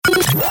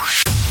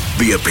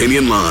The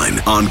Opinion Line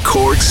on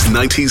Cork's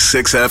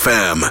 96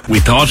 FM.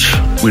 We thought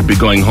we'd be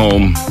going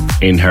home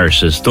in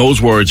hearses.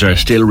 Those words are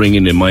still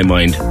ringing in my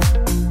mind,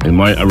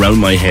 around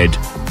my head,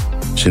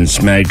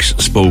 since Mags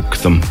spoke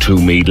them to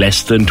me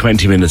less than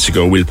 20 minutes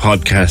ago. We'll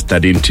podcast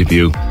that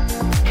interview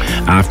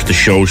after the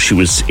show. She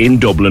was in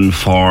Dublin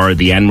for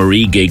the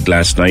Anne-Marie gig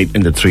last night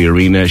in the 3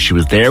 Arena. She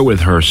was there with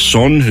her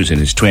son, who's in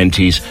his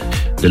 20s.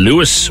 The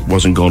Lewis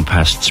wasn't going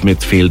past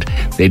Smithfield.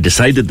 They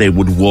decided they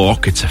would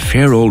walk. It's a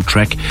fair old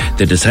trek.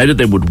 They decided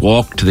they would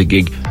walk to the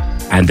gig,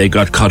 and they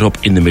got caught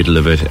up in the middle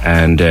of it.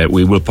 And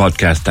we will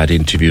podcast that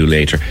interview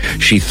later.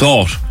 She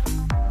thought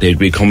they'd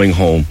be coming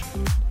home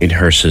in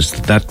hearses.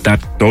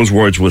 Those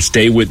words will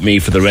stay with me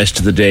for the rest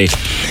of the day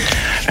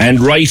and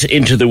right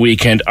into the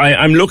weekend.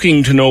 I'm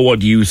looking to know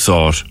what you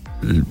thought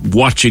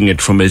watching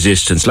it from a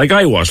distance, like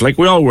I was, like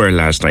we all were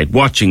last night,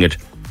 watching it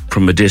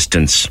from a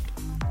distance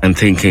and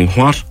thinking,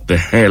 what the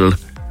hell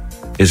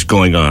is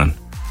going on?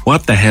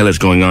 What the hell is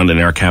going on in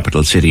our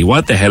capital city?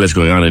 What the hell is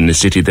going on in the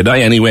city that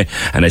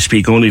and I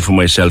speak only for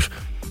myself,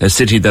 a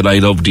city that I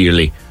love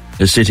dearly,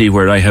 a city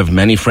where I have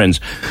many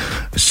friends,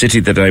 a city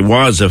that I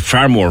was a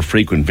far more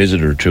frequent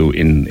visitor to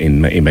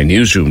in my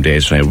newsroom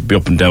days, when I would be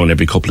up and down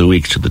every couple of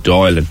weeks to the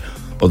Dáil and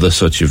other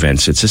such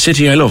events. It's a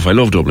city I love. I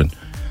love Dublin.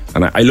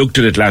 And I looked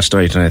at it last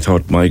night and I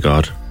thought, my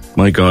God,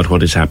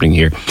 what is happening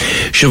here?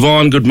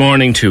 Siobhan, good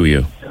morning to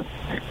you.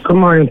 Good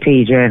morning,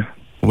 PJ.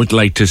 Would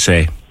like to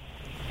say?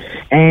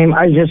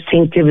 I just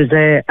think it was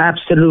a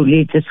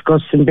absolutely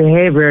disgusting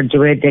behaviour the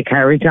way they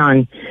carried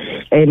on.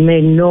 It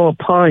made no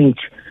point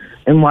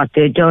in what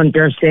they done.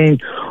 They're saying,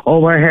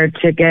 we're here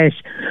to get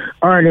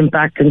Ireland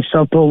back and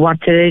stuff, but what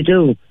did they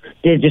do?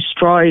 They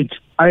destroyed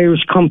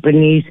Irish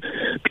companies,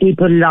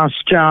 people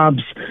lost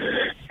jobs,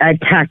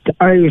 attacked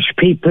Irish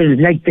people,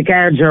 like the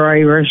guards are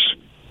Irish.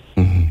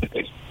 Mm-hmm.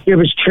 There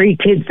was 3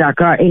 kids that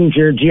got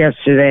injured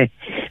yesterday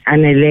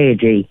and a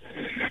lady,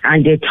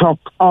 and they took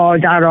all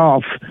that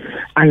off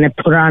and they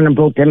put on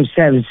about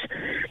themselves.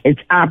 It's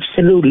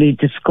absolutely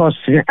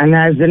disgusting, and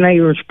as an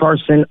Irish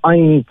person,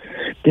 I'm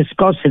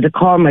disgusted to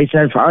call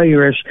myself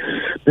Irish,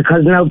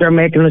 because now they're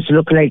making us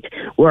look like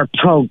we're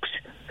thugs,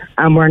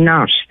 and we're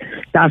not.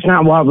 That's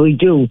not what we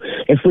do.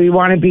 If we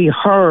want to be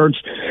heard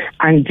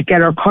and to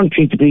get our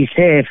country to be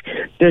safe,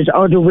 there's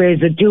other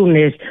ways of doing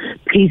it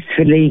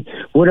peacefully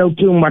without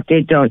doing what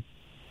they've done.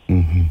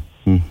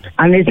 Mm-hmm. Mm-hmm.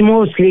 And it's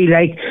mostly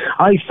like,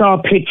 I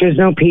saw pictures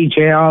now,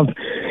 PJ, of,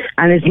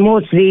 and it's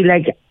mostly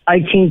like, I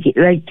think,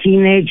 like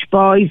teenage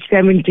boys,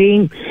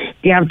 17,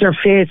 they have their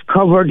face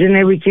covered and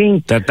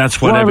everything.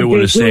 That's what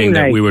everyone is saying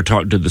that we were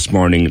talking to this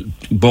morning.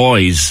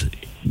 Boys,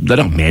 they're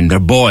not men, they're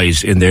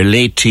boys in their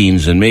late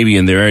teens and maybe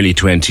in their early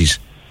 20s.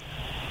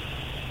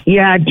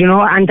 Yeah,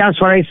 and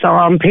that's what I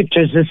saw on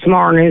pictures this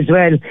morning as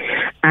well.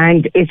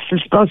 And it's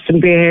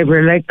disgusting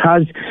behaviour, like,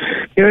 because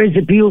there is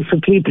a beautiful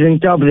people in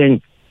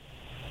Dublin,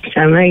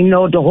 and I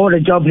know the whole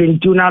of Dublin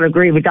do not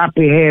agree with that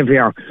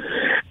behaviour.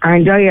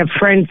 And I have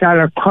friends that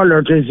are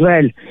coloured as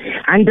well,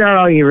 and they're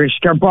Irish,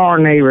 they're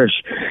born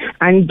Irish,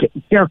 and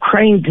they're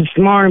crying this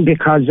morning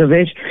because of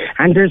it,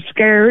 and they're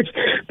scared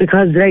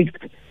because, like,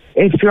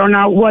 if you're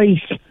not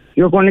white,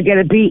 you're going to get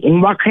a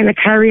beating. What kind of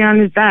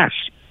carry-on is that?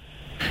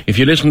 If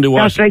you listen to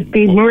what... That's like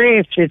being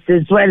racist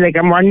as well, like,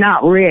 and we're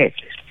not racist.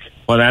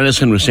 What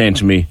Alison was saying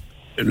to me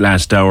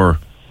last hour,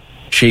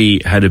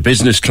 she had a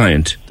business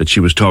client that she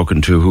was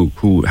talking to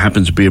who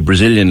happens to be a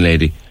Brazilian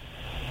lady,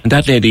 and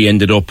that lady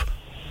ended up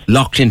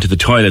locked into the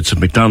toilets of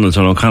McDonald's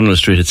on O'Connell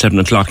Street at 7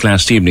 o'clock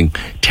last evening,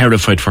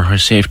 terrified for her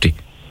safety.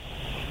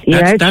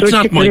 Yeah, that's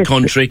not my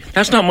country.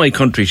 That's not my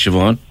country,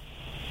 Siobhan.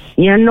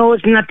 Yeah, no,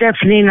 it's not,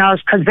 definitely not.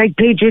 Because, like,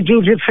 Peter,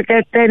 do you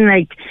forget then,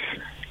 like,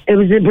 it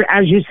was,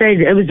 as you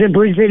said, it was a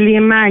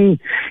Brazilian man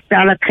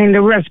that kind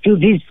of rescued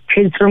these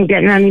kids from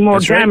getting any more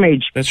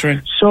damage. Right. That's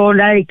right. So,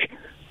 like,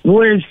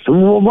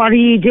 what do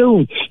you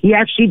do? You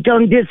actually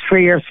done this for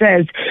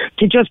yourselves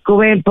to just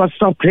go in,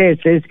 bust up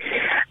places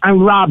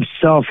and rob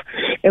stuff.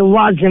 It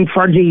wasn't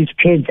for these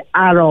kids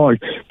at all.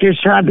 There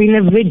should have been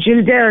a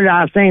vigil there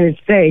last night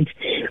instead,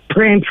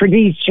 praying for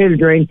these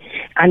children,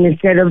 and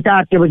instead of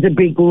that there was a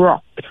big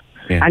ruck.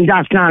 Yeah. And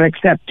that's not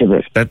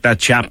acceptable. That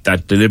chap,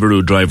 that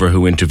Deliveroo driver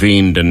who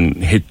intervened and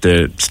hit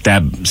the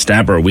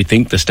stabber, we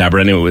think the stabber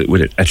anyway,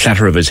 with a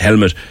shatter of his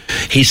helmet,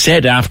 he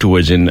said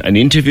afterwards in an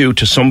interview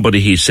to somebody,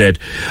 he said,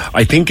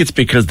 I think it's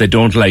because they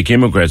don't like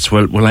immigrants.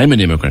 Well, I'm an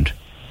immigrant.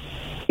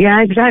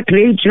 Yeah,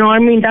 exactly. Do you know what I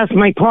mean? That's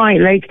my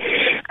point. Like,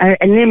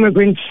 an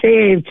immigrant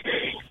saved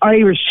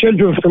Irish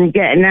children from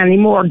getting any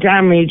more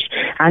damage,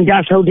 and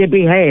that's how they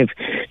behave.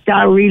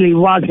 That really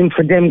wasn't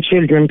for them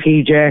children,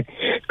 PJ,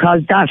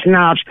 because that's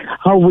not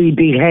how we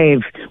behave.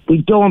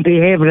 We don't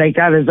behave like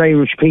that as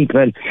Irish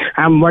people,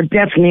 and we're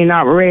definitely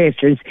not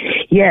racist.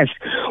 Yes,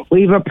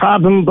 we have a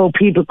problem about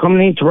people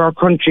coming into our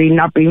country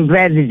not being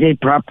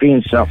vetted properly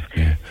and stuff.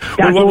 Yeah.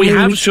 Well, what we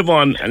have,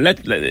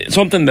 Siobhan,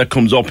 something that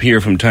comes up here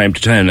from time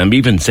to time, and I've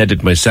even said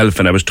it myself,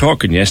 and I was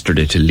talking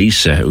yesterday to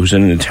Lisa, who's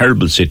in a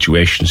terrible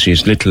situation.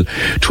 She's a little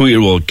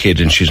 2-year-old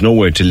kid and she's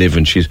nowhere to live,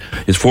 and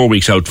it's 4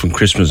 weeks out from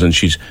Christmas, and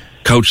she's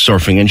couch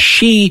surfing, and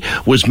she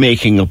was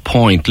making a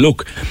point.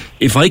 Look,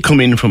 if I come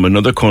in from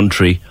another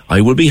country,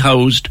 I will be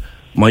housed,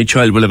 my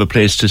child will have a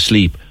place to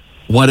sleep.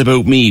 What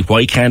about me?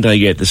 Why can't I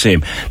get the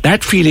same?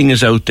 That feeling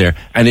is out there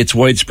and it's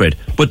widespread.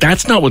 But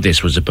that's not what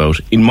this was about,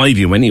 in my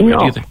view anyway,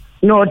 do you think?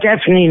 No,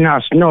 definitely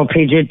not. No,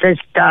 PJ,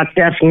 that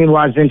definitely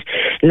wasn't.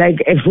 Like,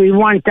 if we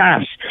want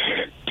that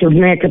to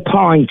make a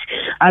point,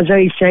 as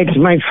I said to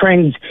my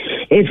friends,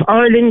 if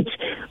Ireland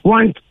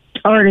wants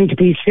Ireland to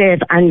be safe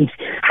and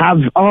have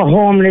our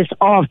homeless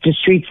off the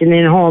streets and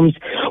in homes,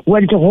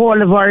 well, the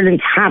whole of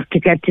Ireland have to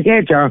get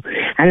together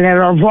and let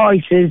our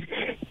voices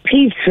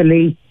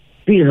peacefully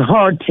be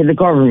heard to the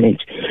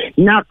government.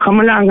 Not come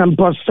along and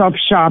bust up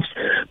shops,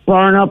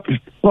 burn up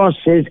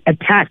buses,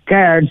 attack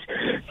guards.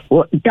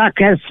 That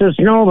gets us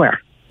nowhere.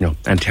 No,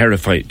 and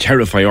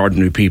terrify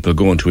ordinary people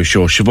going to a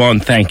show.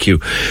 Siobhan, thank you.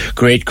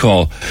 Great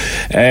call.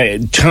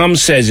 Tom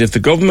says if the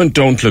government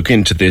don't look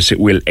into this, it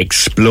will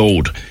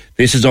explode.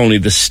 This is only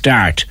the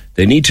start.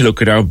 They need to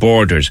look at our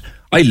borders.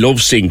 I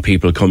love seeing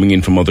people coming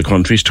in from other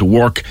countries to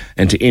work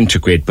and to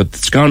integrate, but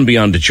it's gone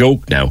beyond a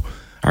joke now.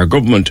 Our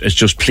government is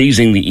just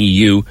pleasing the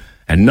EU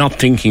and not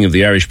thinking of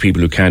the Irish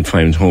people who can't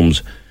find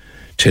homes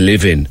to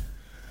live in,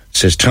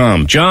 says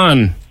Tom.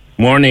 John,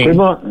 morning.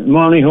 Good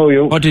morning, how are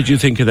you? What did you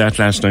think of that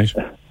last night?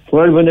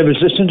 Well, when I was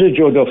listening to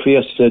Joe Duffy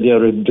yesterday,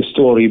 the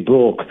story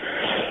broke.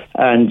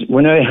 And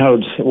when I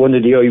heard one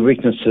of the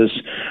eyewitnesses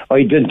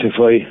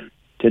identify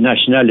the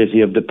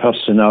nationality of the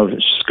person or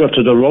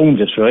skirted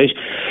around it, right?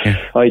 Yeah.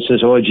 I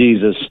said, oh,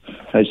 Jesus.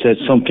 I said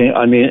something.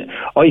 I mean,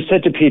 I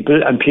said to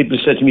people, and people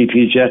said to me,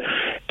 PJ,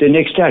 the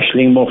next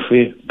Aisling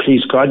Murphy,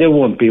 please God, there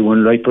won't be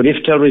one, right? But if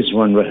there is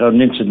one, with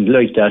an incident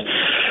like that,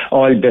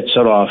 all bets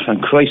are off.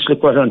 And Christ,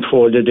 look what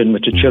unfolded in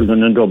with the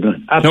children in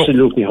Dublin.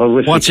 Absolutely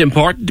horrific. What's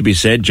important to be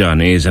said,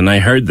 John, is, and I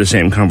heard the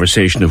same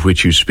conversation of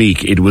which you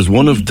speak, it was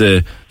one of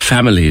the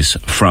families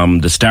from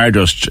the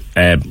Stardust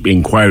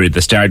inquiry,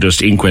 the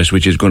Stardust inquest,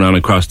 which is going on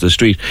across the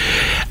street,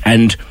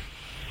 and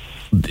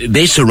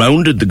they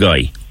surrounded the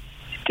guy.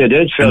 They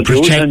did, and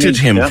protected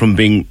him from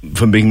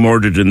being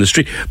murdered in the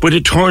street. But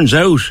it turns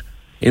out,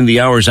 in the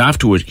hours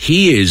afterwards,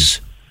 he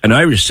is an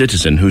Irish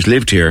citizen who's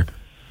lived here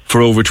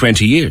for over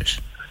 20 years.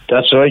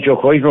 That's right, you're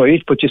quite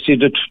right. But you see,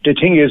 the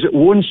thing is,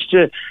 once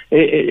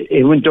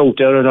it went out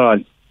there at all,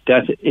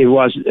 that it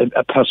was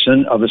a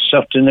person of a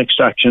certain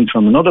extraction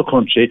from another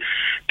country,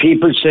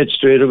 people said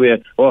straight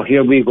away, oh,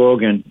 here we go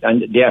again.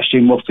 And the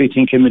Aisling Murphy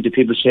thing came into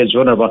people's heads,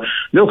 whatever.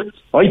 Look,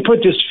 I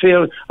put this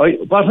fear,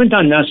 what went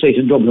on last night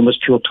in Dublin was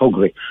pure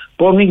thuggery.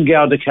 Burning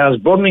Garda cars,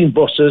 burning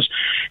buses,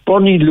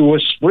 burning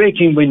Lewis,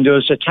 breaking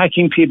windows,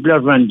 attacking people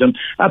at random,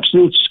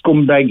 absolute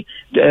scumbag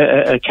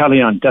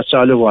carry on. That's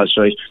all it was,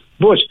 right?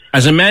 But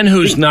as a man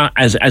who's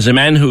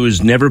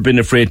never been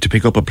afraid to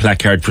pick up a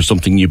placard for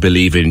something you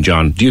believe in,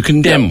 John, do you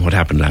condemn what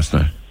happened last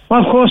night?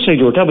 Well, of course I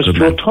do. That was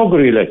pure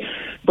thuggery, like.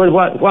 But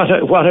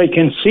what I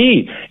can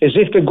see is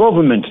if the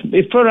government,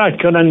 if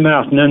Varadkar and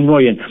Martin and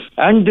Ryan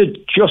and the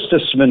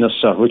Justice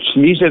Minister, which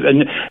means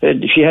and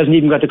she hasn't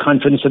even got the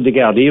confidence of the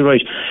Gardaí,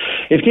 right?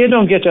 If they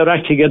don't get their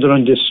act together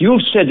on this,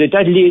 you've said it,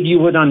 that lady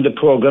you had on the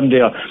programme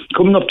there,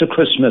 coming up to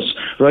Christmas,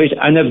 right,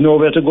 and have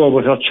nowhere to go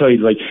with her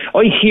child, right?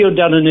 I hear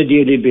that on a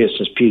daily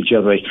basis,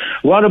 PJ, right?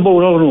 What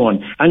about our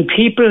own? And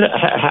people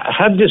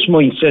have this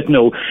mindset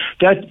now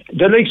that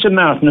the likes of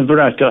Martin and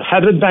Varadkar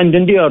have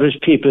abandoned the Irish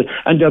people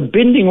and they're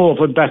bending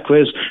over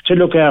backwards to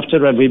look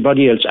after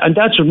everybody else, and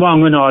that's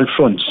wrong on all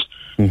fronts.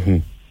 Mm-hmm.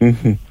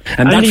 Mm-hmm.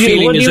 And that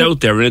feeling is out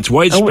there and it's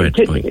widespread.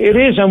 It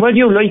is, and whether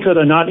you like it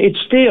or not, it's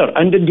there,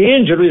 and the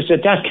danger is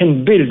that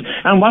can build.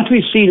 And what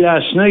we see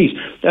last night,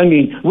 I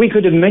mean, we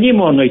could have many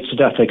more nights of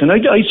that, like, and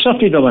I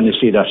certainly don't want to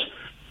see that.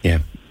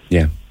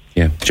 Yeah.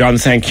 John,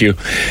 thank you.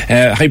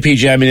 Hi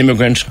PJ, I'm an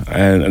immigrant.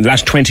 In the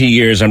last 20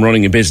 years I'm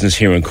running a business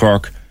here in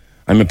Cork.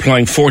 I'm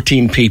employing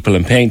 14 people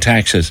and paying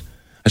taxes.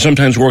 I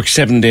sometimes work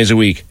 7 days a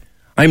week.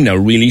 I'm now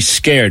really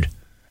scared.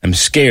 I'm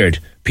scared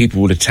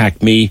people will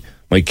attack me,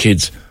 my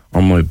kids,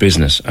 or my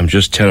business. I'm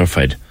just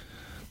terrified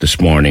this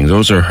morning.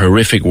 Those are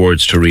horrific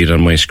words to read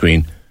on my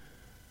screen.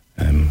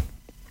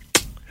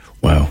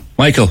 Wow.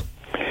 Michael.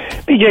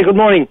 PJ, good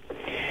morning.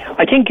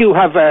 I think you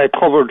have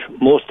covered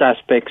most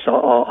aspects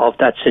of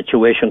that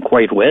situation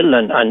quite well,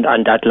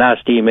 and that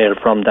last email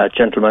from that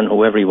gentleman,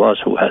 whoever he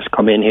was, who has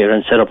come in here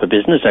and set up a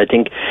business, I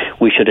think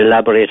we should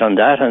elaborate on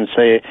that and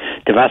say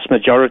the vast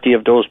majority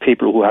of those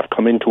people who have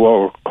come into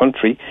our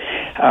country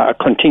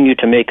continue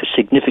to make a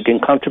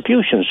significant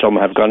contribution. Some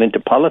have gone into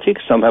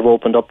politics, some have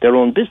opened up their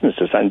own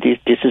businesses, and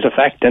this is a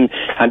fact, and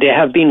they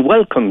have been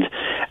welcomed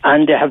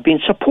and they have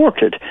been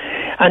supported.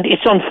 And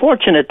it's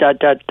unfortunate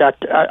that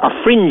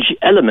a fringe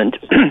element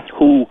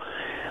who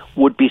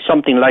would be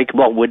something like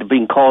what would have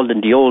been called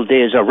in the old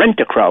days a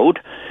rent-a-crowd,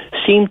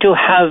 seem to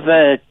have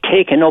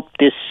taken up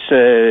this,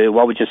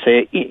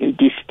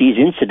 these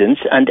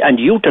incidents and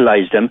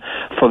utilised them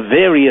for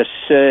various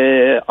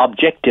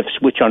objectives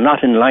which are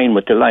not in line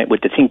with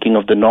the thinking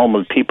of the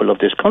normal people of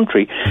this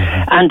country.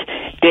 And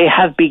they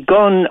have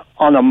begun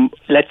on a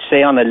less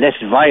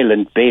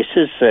violent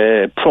basis,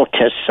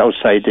 protests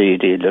outside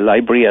the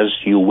library, as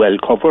you well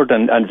covered,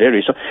 and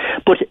various.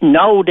 But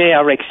now they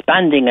are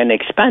expanding.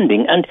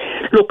 And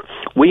look,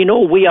 we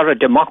know we are a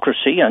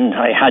democracy, and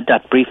I had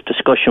that brief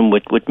discussion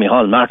with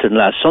Micheál Martin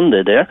last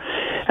Sunday there.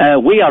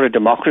 We are a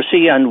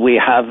democracy, and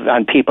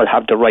people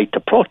have the right to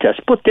protest,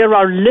 but there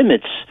are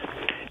limits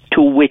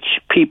to which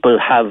people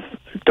have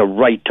the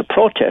right to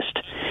protest.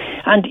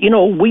 And,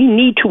 we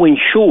need to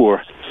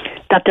ensure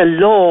that the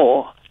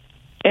law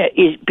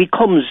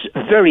becomes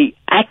very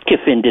active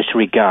in this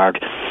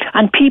regard,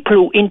 and people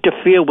who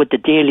interfere with the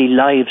daily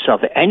lives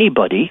of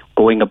anybody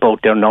going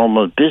about their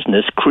normal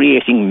business,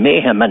 creating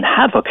mayhem and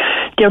havoc,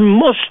 there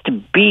must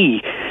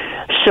be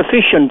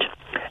sufficient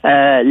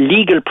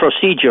legal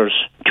procedures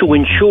to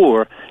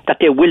ensure that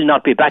they will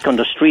not be back on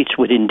the streets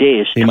within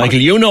days. Hey, Michael,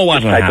 you know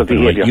what will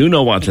happen, right? You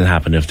know what will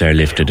happen if they're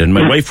lifted. And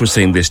my wife was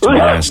saying this to me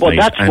last night.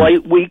 That's why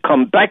we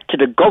come back to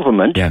the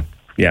government.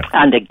 Yeah.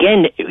 And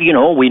again,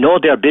 we know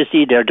they're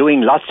busy, they're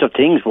doing lots of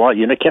things,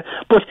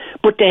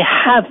 but they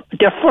have,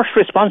 their first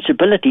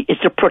responsibility is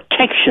the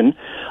protection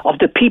of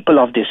the people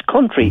of this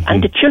country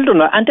and the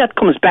children. And that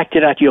comes back to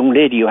that young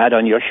lady you had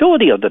on your show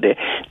the other day.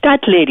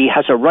 That lady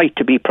has a right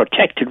to be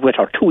protected with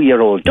her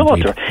 2-year-old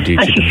daughter.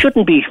 Indeed, and she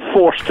shouldn't be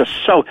forced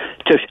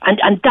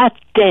and that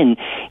then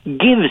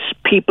gives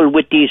people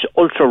with these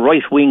ultra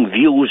right-wing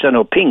views and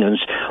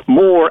opinions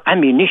more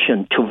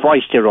ammunition to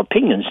voice their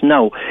opinions.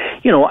 Now,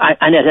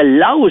 and it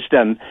allows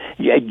them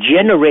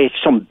generate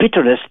some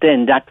bitterness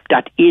then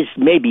that is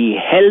maybe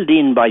held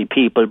in by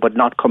people but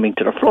not coming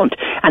to the front.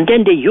 And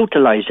then they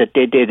utilise it.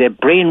 They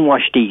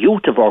brainwash the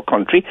youth of our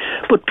country.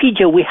 But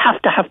PJ, we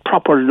have to have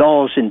proper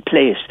laws in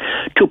place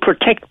to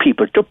protect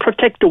people, to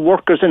protect the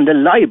workers in the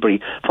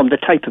library from the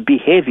type of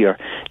behaviour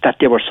that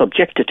they were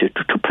subjected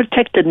to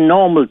protect the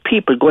normal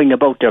people going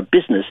about their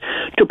business,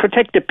 to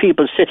protect the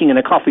people sitting in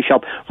a coffee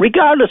shop,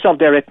 regardless of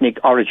their ethnic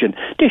origin.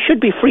 They should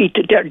be free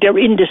they're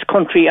in this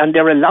country and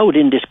they're allowed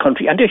in this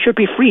country, and they should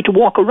be free to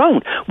walk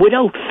around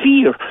without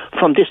fear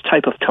from this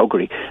type of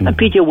thuggery. And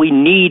PJ, we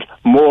need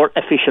more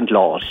efficient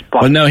laws.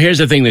 Well, now here's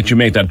the thing that you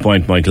make that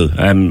point, Michael.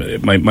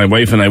 My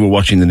wife and I were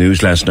watching the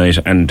news last night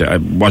and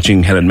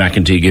watching Helen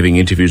McEntee giving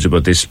interviews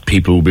about this,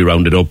 people will be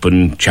rounded up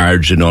and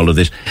charged and all of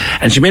this.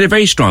 And she made a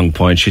very strong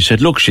point. She said,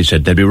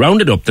 they'll be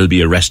rounded up, they'll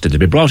be arrested, they'll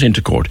be brought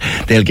into court,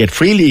 they'll get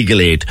free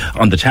legal aid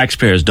on the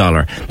taxpayer's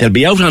dollar, they'll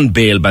be out on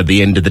bail by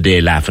the end of the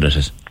day laughing at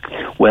us.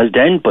 Well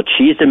then, but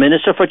she's the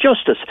Minister for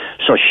Justice,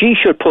 so she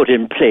should put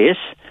in place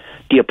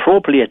the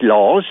appropriate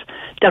laws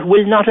that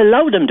will not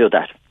allow them to do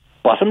that.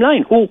 Bottom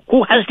line,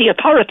 who has the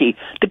authority?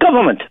 The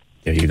government.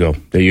 There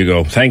you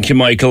go. Thank you,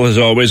 Michael, as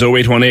always.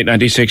 0818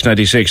 96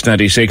 96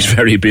 96.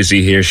 Very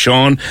busy here.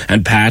 Sean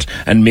and Pat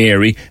and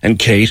Mary and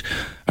Kate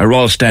are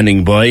all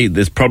standing by.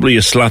 There's probably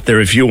a slot there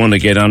if you want to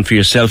get on for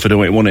yourself at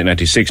 0818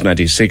 96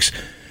 96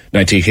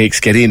 96.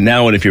 Get in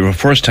now, and if you're a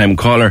first-time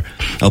caller,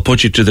 I'll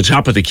put you to the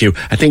top of the queue.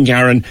 I think,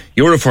 Aaron,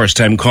 you're a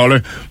first-time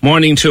caller.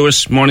 Morning to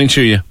us. Morning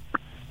to you.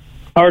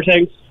 How are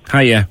things?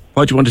 Hiya.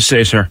 What do you want to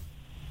say, sir?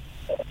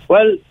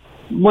 Well,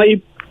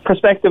 my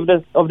perspective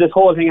of this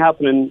whole thing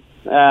happening,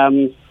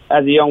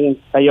 as a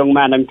young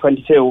man, I'm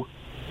 22.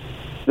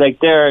 Like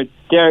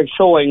they're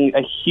showing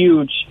a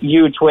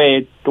huge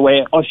way the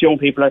way us young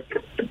people are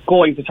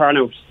going to turn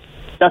out.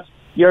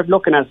 You're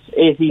looking at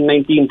 18,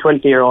 19,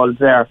 20-year-olds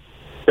there.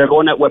 They're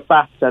going out with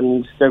bats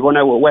and they're going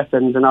out with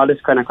weapons and all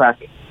this kind of crack.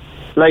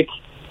 Like,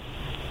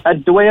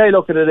 the way I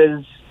look at it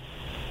is,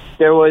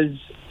 there was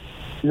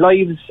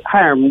lives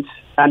harmed,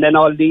 and then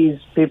all these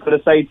people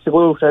decide to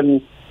go out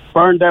and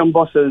burn down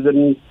buses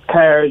and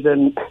cars.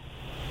 And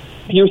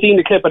you've seen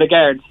the clip of the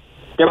guards.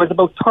 There was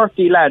about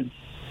 30 lads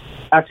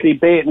actually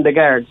baiting the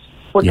guards.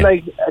 But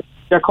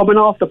they're coming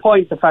off the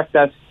point, the fact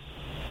that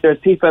there's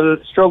people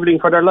struggling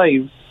for their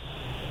lives,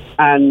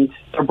 and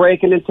they're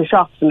breaking into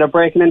shops and they're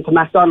breaking into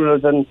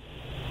McDonald's, and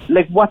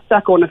what's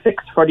that going to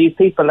fix for these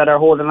people that are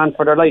holding on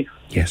for their life?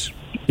 Yes.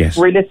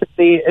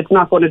 Realistically, it's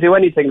not going to do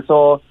anything.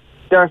 So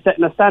they're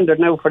setting a standard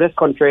now for this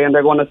country, and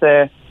they're going to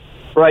say,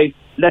 right,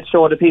 let's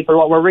show the people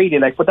what we're really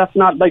like. But that's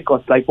not like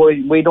us. Like,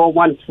 we don't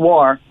want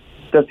war.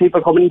 There's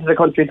people coming into the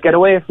country to get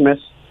away from it,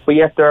 but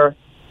yet they're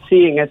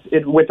seeing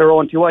it with their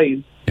own two eyes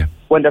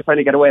when they're trying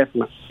to get away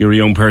from it. You're a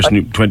young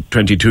person,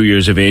 22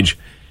 years of age.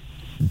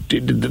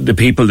 The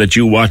people that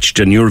you watched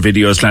in your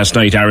videos last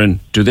night, Aaron,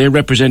 do they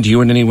represent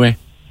you in any way?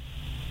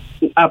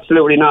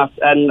 Absolutely not.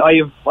 And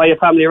I have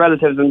family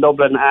relatives in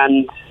Dublin,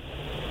 and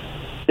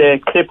the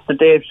clips that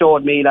Dave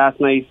showed me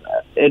last night,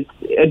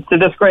 it's a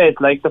disgrace.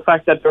 Like, the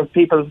fact that there's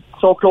people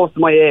so close to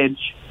my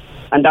age,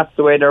 and that's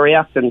the way they're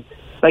reacting.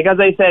 Like, as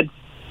I said,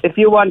 if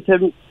you want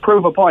to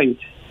prove a point,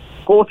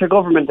 go to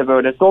government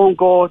about it. Don't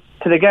go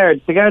to the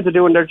guards. The guards are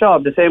doing their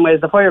job the same way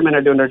as the firemen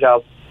are doing their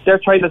job. They're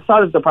trying to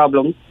solve the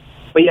problem,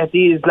 but yet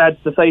these lads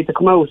decide to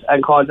come out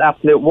and cause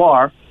absolute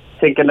war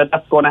thinking that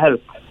that's going to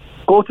help.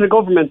 Go to the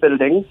government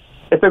buildings.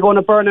 If they're going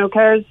to burn out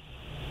cars,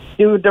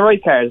 do the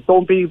right cars.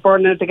 Don't be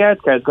burning out the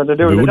guards' cars because they're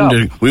doing the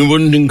job. We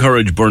wouldn't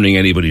encourage burning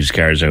anybody's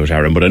cars out,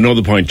 Aaron, but I know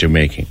the point you're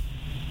making.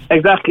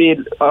 Exactly.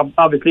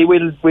 Obviously,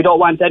 we don't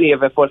want any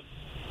of it, but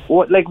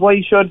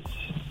why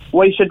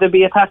should they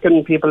be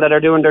attacking people that are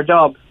doing their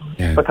job?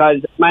 Yeah. Because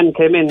man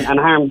came in and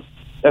harmed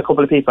a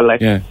couple of people.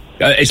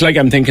 It's like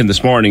I'm thinking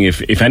this morning,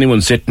 if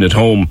anyone's sitting at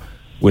home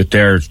with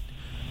their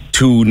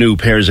 2 new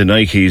pairs of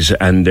Nikes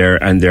and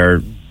their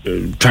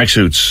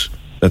tracksuits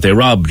that they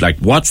robbed,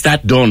 what's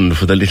that done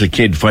for the little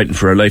kid fighting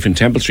for her life in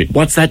Temple Street?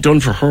 What's that done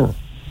for her?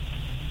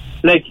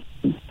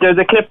 There's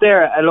a clip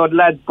there, a lot of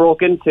lads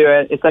broke into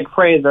it. It's like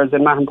Fraser's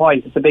in Mahon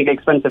Point. It's a big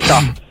expensive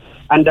shop.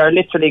 And they're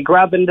literally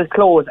grabbing the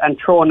clothes and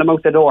throwing them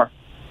out the door.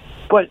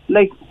 But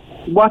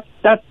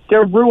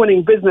they're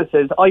ruining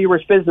businesses,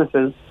 Irish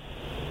businesses,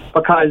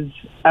 because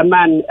a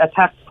man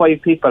attacked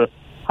 5 people.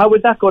 How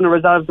is that going to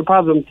resolve the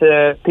problem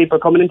to people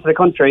coming into the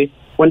country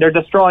when they're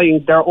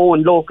destroying their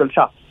own local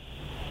shops?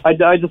 I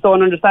just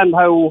don't understand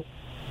how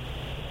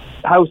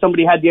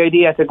somebody had the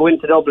idea to go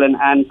into Dublin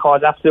and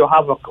cause absolute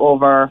havoc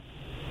over.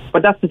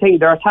 But that's the thing,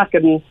 they're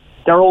attacking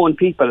their own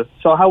people.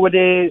 So how are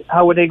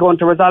they going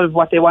to resolve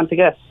what they want to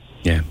get?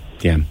 Yeah.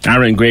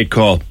 Aaron, great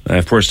call.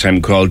 First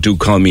time call. Do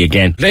call me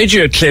again. Played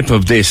you a clip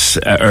of this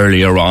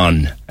earlier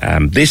on.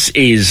 This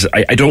is,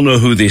 I don't know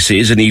who this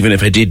is, and even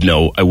if I did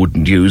know, I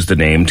wouldn't use the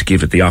name to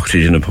give it the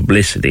oxygen of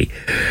publicity.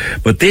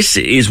 But this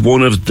is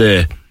one of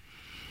the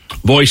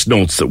voice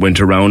notes that went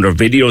around, or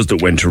videos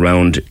that went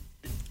around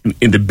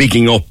in the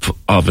bigging up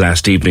of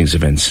last evening's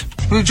events.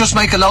 We'll just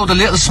make a load of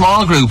little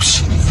small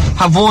groups.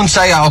 Have one,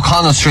 say, at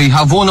O'Connell Street,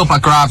 have one up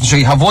at Grafton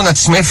Street, have one at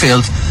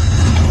Smithfield.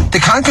 They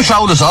can't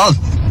control us all.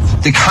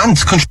 They can't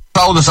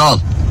control us all.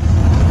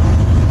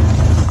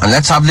 And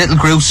let's have little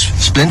groups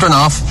splintering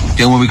off,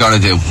 doing what we gotta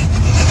do.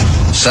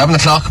 7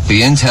 o'clock,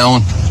 be in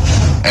town.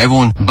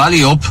 Everyone,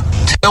 bally up,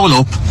 towel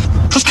up.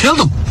 Just kill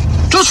them.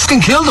 Just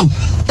fucking kill them.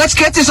 Let's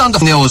get this on the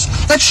news.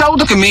 Let's show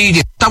the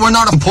media that we're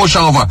not a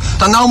pushover.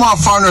 That no more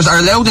foreigners are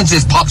allowed into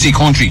this poxy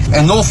country.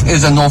 Enough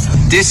is enough.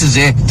 This is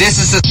it. This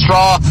is the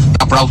straw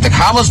that brought the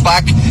camel's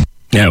back.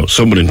 Now,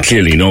 someone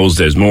clearly knows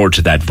there's more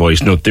to that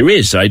voice note. There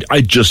is. I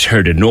just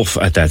heard enough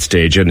at that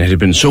stage, and it had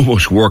been so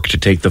much work to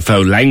take the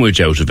foul language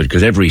out of it,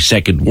 because every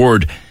second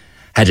word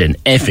had an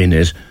F in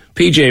it.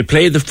 PJ,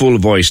 play the full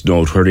voice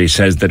note where he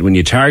says that when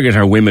you target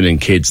our women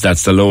and kids,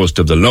 that's the lowest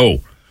of the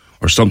low,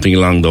 or something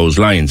along those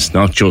lines,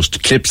 not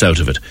just clips out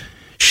of it.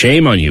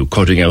 Shame on you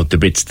cutting out the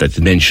bits that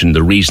mention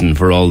the reason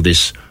for all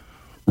this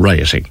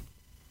rioting.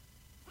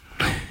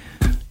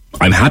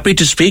 I'm happy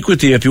to speak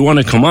with you if you want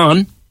to come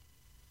on.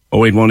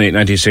 0818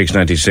 96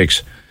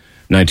 96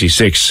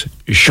 96.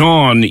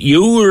 Sean,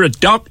 you were a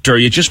doctor.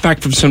 You're just back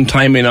from some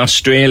time in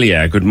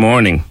Australia. Good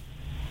morning.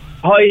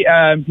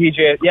 Hi,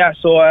 PJ. Yeah,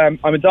 so I'm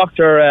a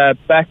doctor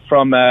back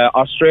from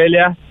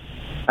Australia.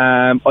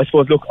 I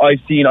suppose, look, I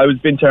was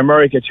been to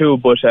America too,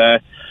 but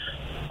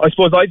I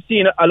suppose I've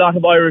seen a lot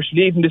of Irish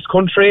leaving this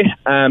country.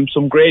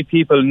 Some great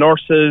people,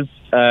 nurses,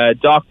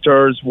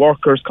 doctors,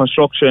 workers,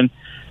 construction.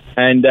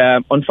 And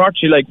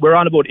unfortunately, we're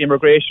on about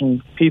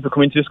immigration, people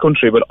coming to this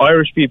country, but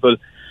Irish people,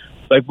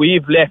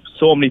 we've left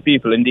so many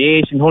people. In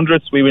the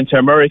 1800s, we went to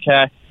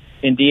America.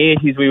 In the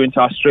 80s, we went to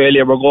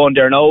Australia. We're going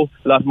there now.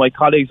 A lot of my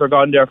colleagues are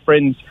going there,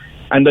 friends.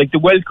 And the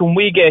welcome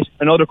we get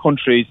in other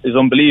countries is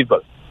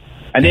unbelievable.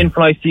 And then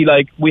when I see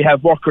we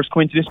have workers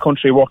coming to this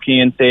country working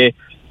in, say,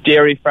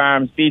 dairy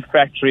farms, beef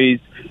factories,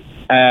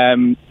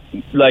 the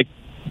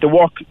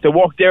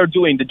work they're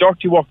doing, the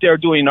dirty work they're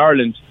doing in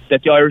Ireland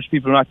that the Irish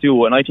people are not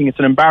do. And I think it's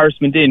an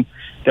embarrassment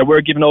that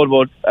we're giving out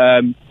about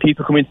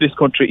people coming to this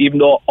country, even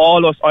though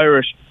all us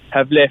Irish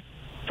have left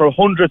for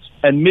hundreds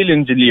and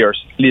millions of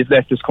years,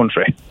 left this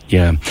country.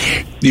 Yeah.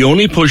 The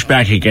only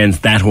pushback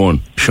against that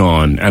one,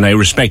 Sean, and I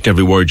respect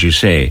every word you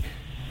say,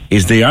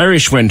 is the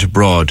Irish went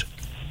abroad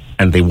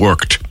and they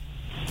worked.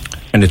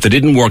 And if they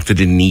didn't work, they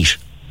didn't eat.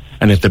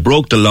 And if they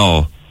broke the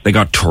law, they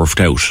got turfed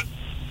out.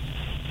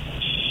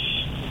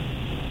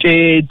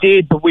 They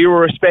did, but we were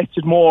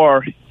respected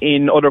more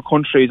in other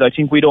countries. I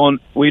think we don't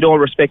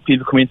respect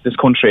people coming into this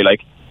country.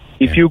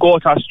 If you go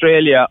to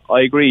Australia,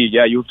 I agree.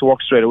 Yeah, you have to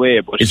work straight away.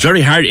 But it's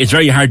very hard. It's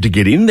very hard to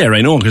get in there. I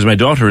know, because my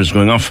daughter is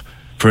going off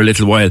for a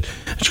little while.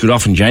 She goes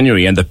off in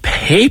January, and the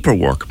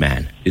paperwork,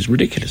 man, is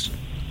ridiculous.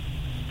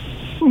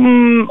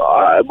 Well,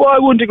 I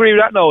wouldn't agree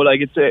with that. No,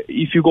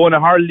 if you go on a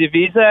holiday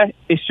visa,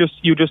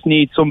 you just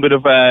need some bit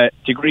of a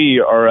degree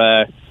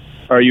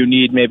or you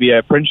need maybe a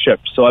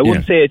apprenticeship. So I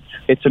wouldn't say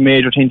it's a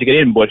major thing to get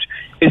in, but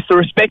it's the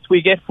respect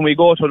we get when we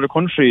go to other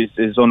countries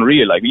is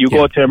unreal. You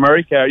go to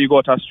America or you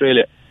go to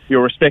Australia,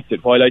 you're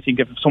respected. While I think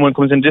if someone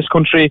comes in this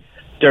country,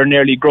 they're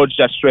nearly grudged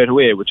that straight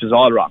away, which is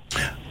all wrong.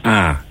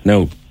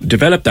 Now,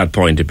 develop that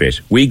point a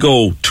bit. We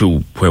go to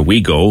where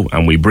we go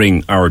and we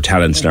bring our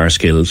talents and our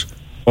skills.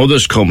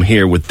 Others come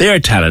here with their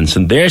talents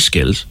and their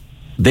skills.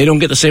 They don't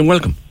get the same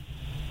welcome.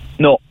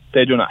 No,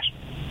 they do not.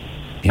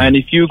 Yeah. And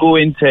if you go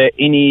into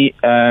any,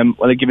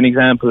 I'll give an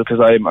example because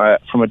I'm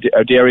from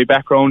a dairy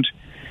background.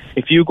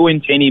 if you go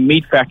into any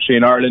meat factory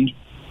in Ireland,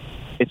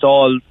 it's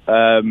all,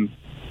 how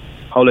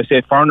will I say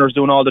it, foreigners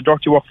doing all the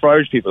dirty work for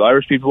Irish people.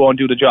 Irish people won't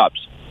do the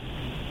jobs.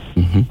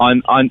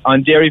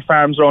 On dairy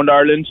farms around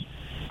Ireland,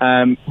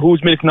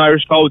 who's milking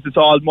Irish cows? It's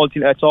all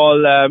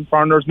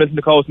foreigners milking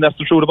the cows, and that's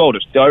the truth about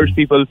it. The Irish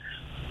people,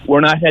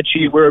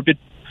 we're a bit,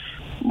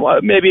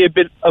 maybe a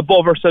bit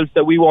above ourselves,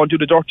 that we won't do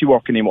the dirty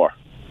work anymore.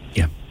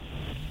 Yeah.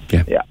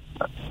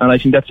 And I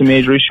think that's a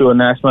major issue. And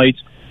last night,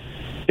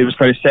 it was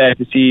kind of sad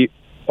to see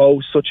how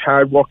such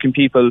hard-working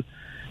people,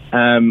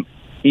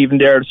 even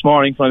there this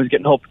morning when I was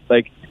getting up,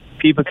 like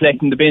people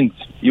collecting the bins.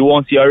 You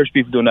won't see Irish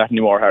people doing that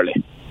anymore,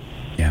 hardly.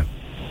 Yeah.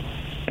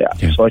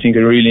 So I think it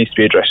really needs to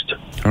be addressed.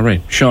 All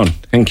right, Sean,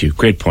 thank you.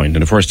 Great point.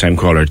 And the first-time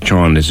caller,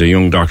 Sean, is a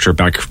young doctor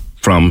back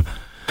from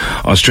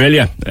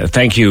Australia.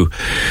 Thank you.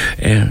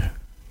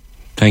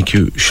 Thank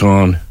you,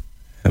 Sean.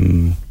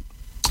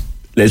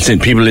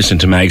 People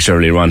listened to Mags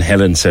earlier on.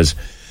 Helen says,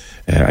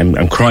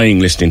 I'm crying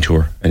listening to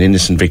her, an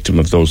innocent victim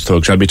of those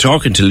thugs. I'll be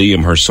talking to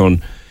Liam, her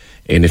son,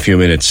 in a few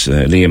minutes.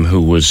 Liam,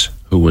 who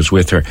was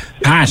with her.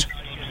 Pat.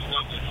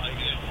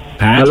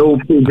 Hello,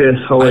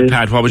 PJ. How are you?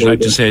 Pat, what would you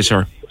like to say,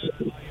 sir?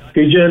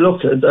 PJ,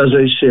 look, as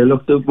I say,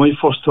 my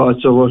first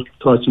thoughts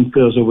and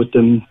prayers are with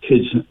them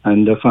kids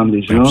and their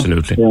families, you know?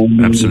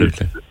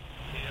 Absolutely.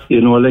 You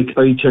know, like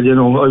I tell you,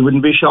 I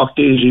wouldn't be shocked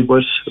easy,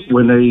 but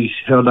when I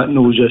heard that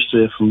news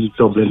yesterday from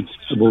Dublin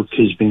about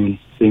kids being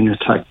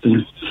attacked,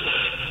 and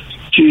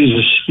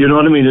Jesus, you know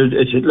what I mean?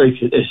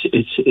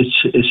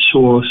 It's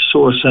so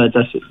sad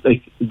that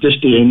like this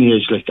day and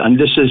age, like, and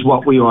this is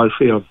what we all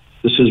feared.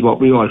 This is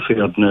what we all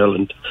feared in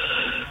Ireland.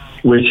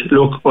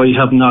 Look, I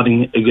have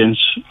nothing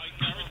against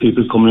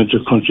people coming into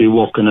the country,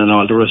 working and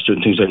all the rest of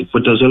it, things like that.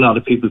 But there's a lot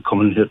of people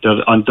coming here that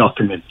are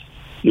undocumented,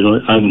 you know,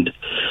 and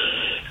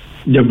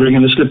they're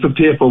bringing a slip of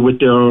paper with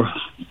their,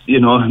 you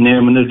know,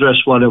 name and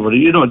address, whatever.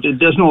 You know,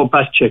 there's no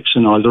back checks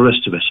and all the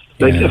rest of it.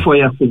 Like, if I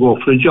have to go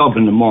for a job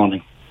in the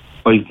morning,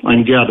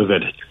 I'm glad of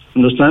it.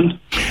 Understand?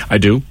 I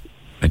do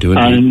indeed.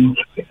 And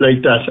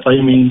like that,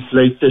 I mean,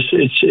 like this,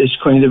 it's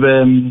kind of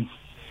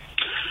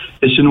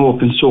it's an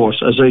open source,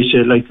 as I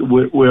say. Like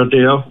we're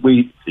there.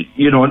 We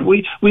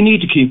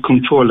need to keep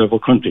control of our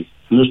country.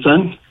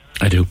 Understand?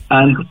 I do.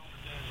 And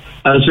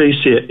as I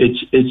say,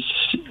 it's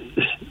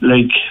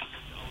like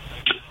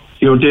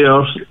you're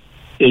there.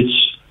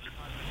 It's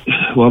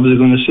what was I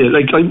going to say?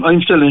 Like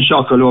I'm still in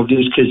shock all over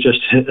these kids.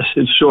 Just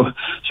so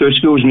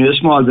excuse me a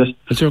small bit.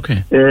 It's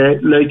okay.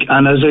 Like,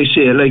 and as I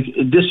say, like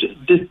this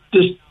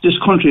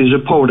country is a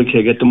powder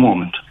keg at the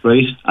moment,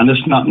 right? And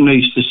it's not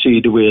nice to see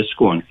the way it's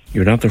going.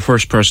 You're not the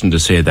first person to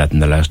say that in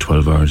the last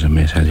 12 hours, I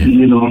may tell you.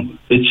 You know,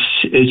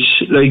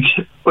 it's like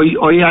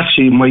I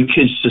actually, my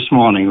kids this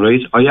morning,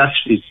 right? I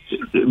actually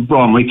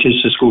brought my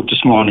kids to school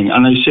this morning,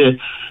 and I say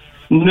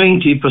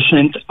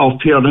 90% of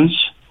parents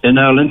in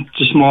Ireland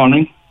this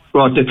morning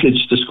brought their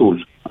kids to school.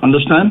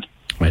 Understand?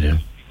 I do.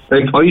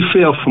 Like, I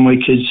fear for my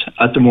kids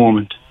at the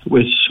moment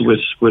with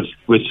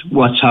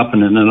what's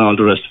happening and all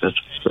the rest of it,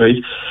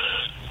 right?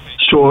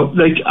 So,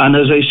 like, and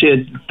as I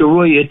said, the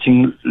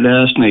rioting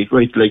last night,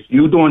 right? Like,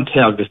 you don't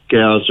target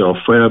girls or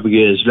fire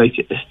brigades.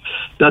 Like,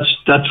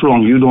 that's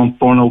wrong. You don't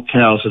burn out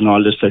cars and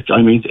all this. Like,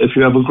 I mean, if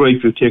you have a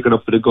gripe, you take it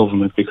up with the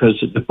government, because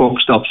the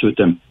buck stops with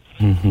them.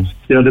 Mm-hmm.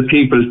 They're the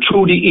people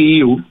through the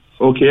EU,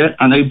 okay?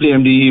 And I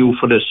blame the EU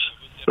for this,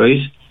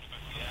 right?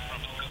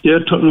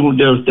 They're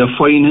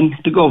fining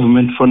the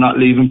government for not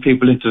leaving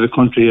people into the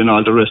country and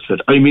all the rest of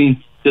it. I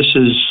mean, this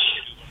is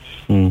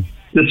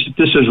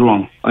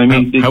wrong. I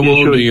mean, how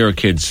old are your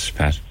kids,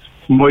 Pat?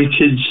 My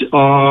kids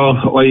are.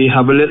 I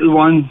have a little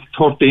one,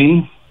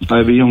 13. I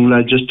have a young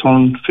lad just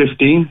turned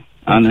 15,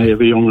 and I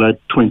have a young lad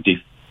 20.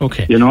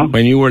 Okay. You know,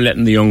 when you were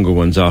letting the younger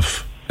ones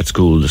off at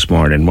school this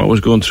morning, what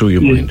was going through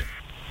your mind?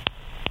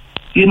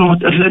 You know,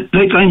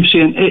 like I'm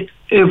saying,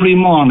 every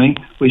morning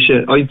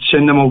I'd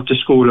send them out to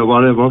school or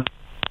whatever,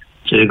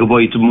 say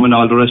goodbye to them and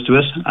all the rest of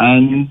it.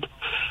 And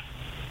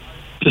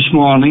this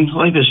morning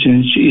I was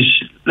saying,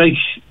 geez, like,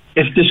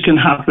 if this can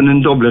happen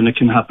in Dublin, it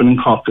can happen in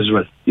Cork as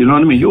well. You know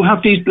what I mean? You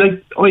have these,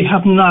 like, I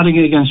have nothing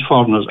against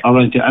foreigners, all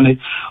right? And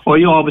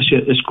I always say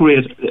it's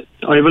great.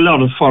 I have a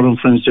lot of foreign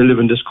friends that live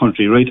in this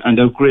country, right? And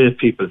they're great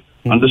people.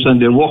 Mm-hmm. Understand?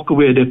 They walk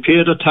away, they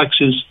pay their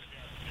taxes,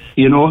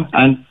 you know,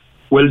 and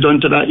well done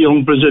to that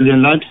young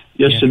Brazilian lad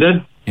yesterday.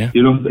 Yeah.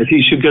 You know,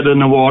 he should get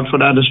an award for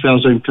that, as far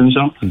as I'm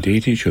concerned.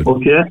 Indeed, he should.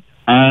 Okay,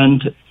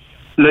 and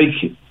like,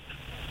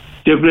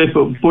 they're great,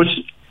 but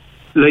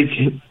like,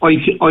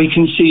 I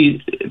can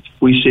see,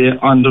 we say,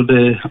 under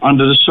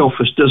the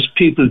surface, there's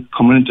people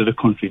coming into the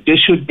country. They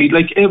should be,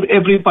 like,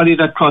 everybody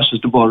that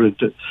crosses the border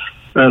into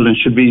Ireland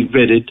should be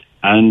vetted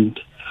and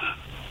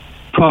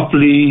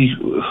properly,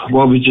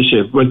 what would you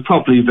say? Well,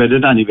 properly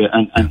vetted anyway,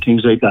 and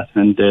things like that.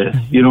 And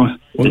you know,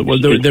 well,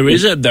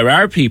 there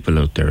are people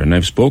out there, and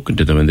I've spoken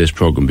to them in this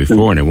program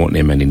before, and I won't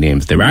name any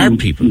names. There are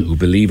people who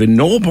believe in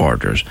no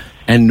borders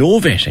and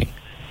no vetting.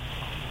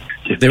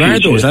 There are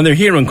those, and they're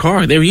here in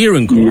Cork.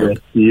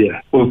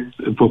 Yeah.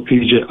 But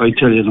PJ, I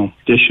tell you now,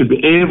 there should be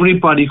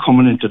everybody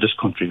coming into this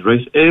country,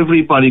 right?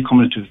 Everybody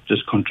coming into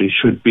this country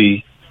should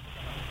be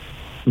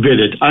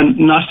visit, and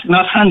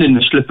not handing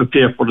a slip of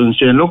paper and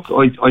saying, look,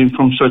 I'm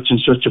from such and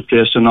such a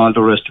place and all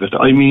the rest of it.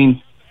 I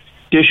mean,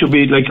 they should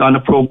be like on a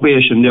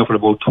probation there for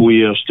about 2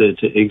 years to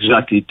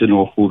exactly to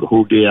know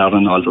who they are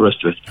and all the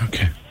rest of it.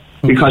 Okay.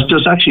 Because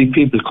there's actually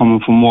people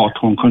coming from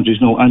war-torn countries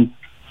now, and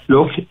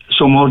look,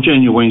 some are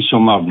genuine,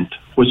 some aren't.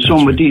 But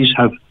some of these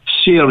have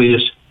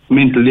serious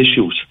mental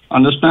issues.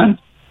 Understand?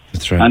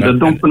 That's right. And they're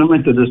dumping them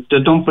into this.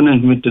 They're dumping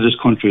them into this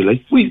country.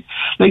 Like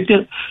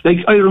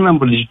I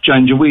remember the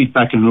Janjaweed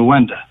back in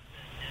Rwanda.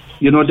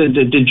 You know,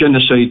 the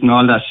genocide and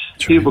all that.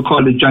 People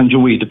call it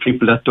Janjaweed, the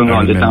people that done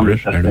all the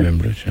damage. I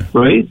remember it. Yeah.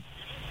 Right?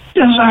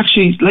 There's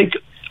actually like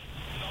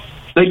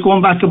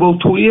going back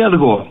about 2 years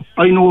ago,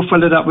 I know a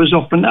fella that was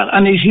up in that,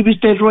 and he was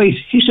dead right.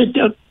 He said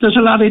there's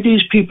a lot of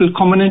these people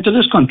coming into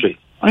this country.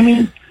 I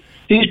mean,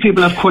 these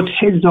people have cut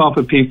heads off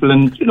of people,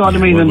 and you know what I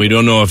mean. Well, we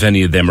don't know if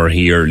any of them are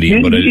here,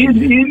 Liam. But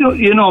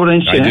you know what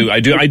I'm saying.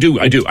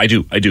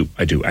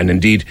 I do. And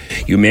indeed,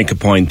 you make a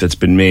point that's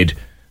been made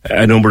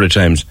a number of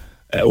times,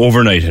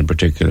 overnight in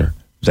particular,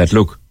 that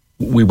look,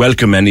 we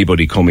welcome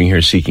anybody coming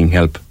here seeking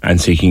help and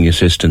seeking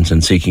assistance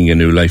and seeking a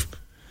new life.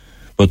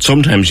 But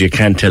sometimes you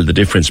can't tell the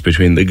difference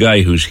between the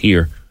guy who's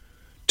here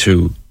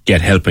to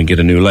get help and get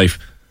a new life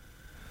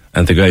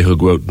and the guy who'll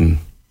go out and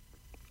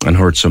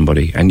hurt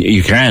somebody. And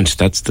you can't.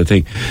 That's the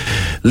thing.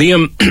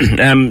 Liam,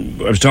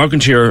 I was talking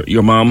to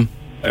your mom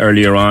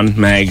earlier on,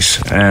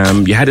 Mags.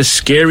 You had a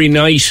scary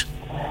night.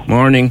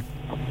 Morning.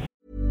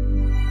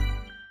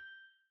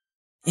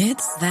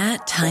 It's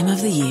that time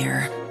of the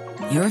year.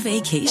 Your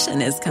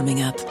vacation is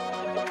coming up.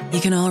 You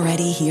can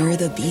already hear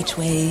the beach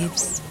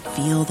waves,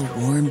 feel the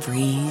warm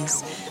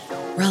breeze,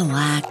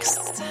 relax,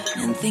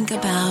 and think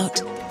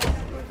about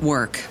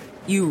work.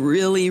 You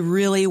really,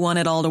 really want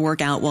it all to work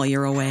out while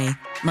you're away.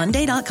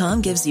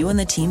 Monday.com gives you and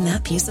the team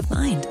that peace of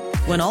mind.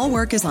 When all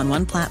work is on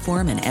one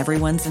platform and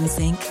everyone's in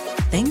sync,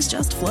 things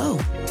just flow.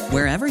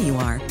 Wherever you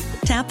are,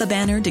 tap the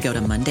banner to go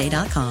to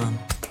Monday.com.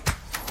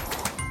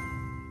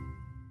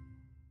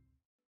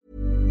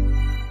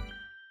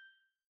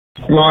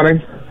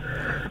 Morning.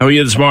 How are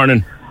you this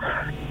morning?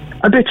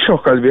 A bit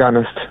shook, I'll be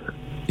honest.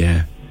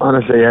 Yeah.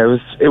 Honestly, yeah,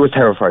 it was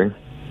terrifying.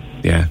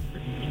 Yeah.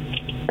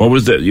 What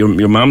was that?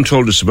 Your mum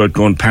told us about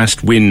going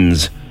past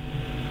Wynn's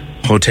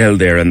hotel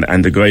there,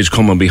 and the guys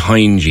coming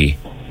behind you.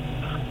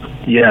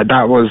 Yeah,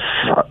 that was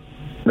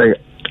like,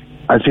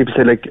 as people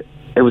say, like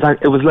it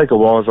was like a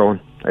war zone.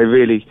 It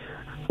really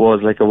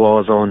was like a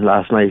war zone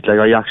last night. Like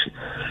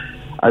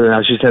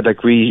as you said, like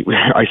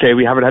I say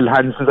we haven't held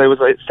hands since I was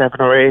like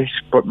 7 or 8,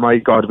 but my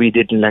God, we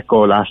didn't let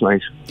go last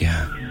night.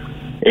 Yeah.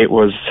 It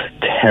was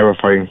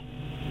terrifying.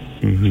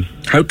 Mm-hmm.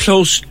 How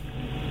close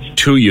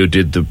to you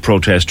did the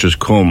protesters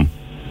come?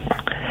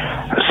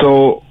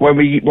 So when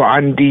we were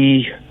on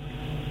the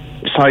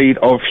side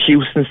of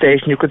Houston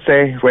Station, you could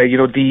say, where, you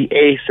know, the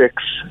A6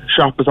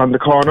 shop is on the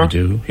corner. I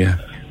do, yeah.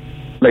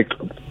 Like,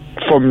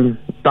 from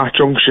that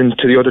junction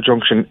to the other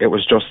junction, it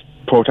was just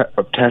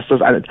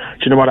protesters. And do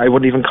you know what? I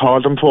wouldn't even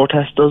call them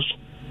protesters,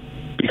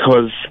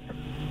 because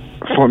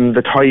from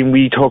the time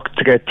we took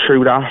to get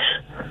through that,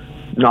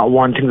 not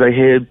one thing I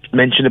heard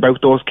mentioned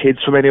about those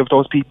kids from any of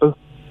those people.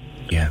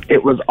 Yeah.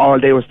 It was all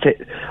they were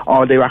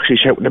actually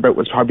shouting about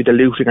was probably the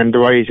looting and the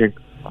rioting.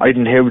 I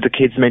didn't hear the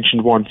kids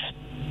mentioned once.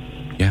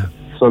 Yeah.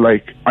 So,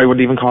 like, I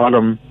wouldn't even call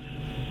them,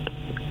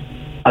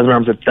 as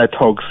mum said, they're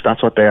thugs.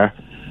 That's what they are.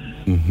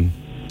 Mm-hmm.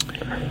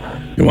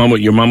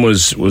 Your mum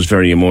was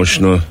very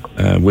emotional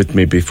with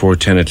me before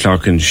 10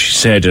 o'clock, and she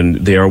said, and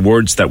they are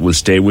words that will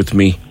stay with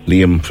me,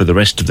 Liam, for the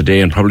rest of the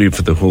day and probably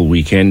for the whole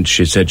weekend.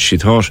 She said she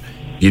thought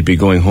you'd be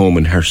going home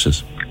in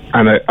hearses.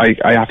 And I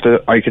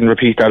can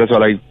repeat that as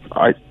well.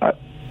 I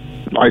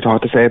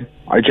thought the same.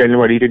 I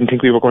genuinely didn't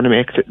think we were going to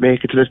make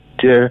it to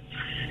the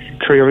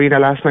Tree Arena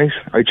last night.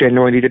 I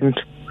genuinely didn't.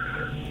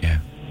 Yeah.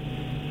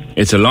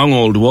 It's a long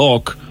old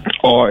walk.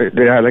 Oh,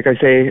 yeah, like I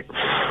say,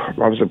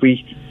 what was it?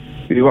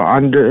 We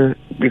were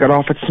we got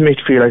off at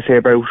Smithfield, I say,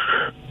 about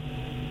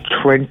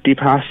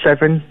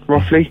 7:20,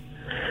 roughly.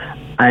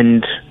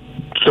 And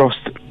just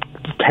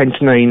 10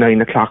 to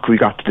 9 o'clock, we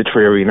got to the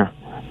Tree Arena.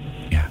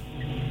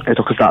 It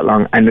took us that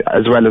long, and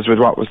as well as with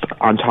what was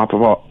on top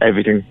of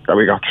everything that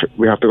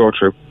we have to go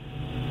through.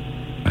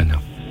 I know.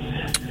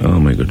 Oh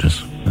my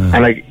goodness.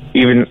 And like,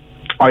 even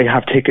I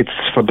have tickets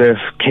for the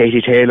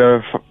Katie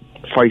Taylor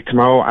fight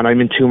tomorrow, and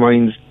I'm in two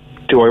minds.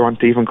 Do I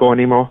want to even go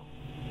anymore?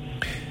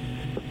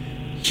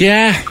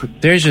 Yeah,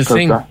 there's a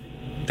thing.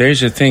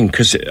 There's a thing,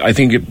 because I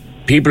think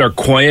people are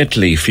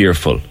quietly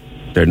fearful.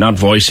 They're not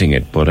voicing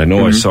it, but I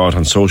know I saw it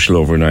on social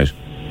overnight.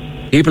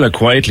 People are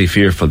quietly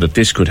fearful that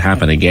this could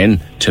happen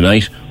again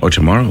tonight or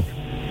tomorrow.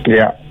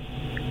 Yeah,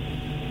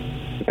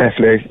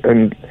 definitely.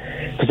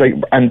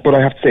 But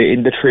I have to say,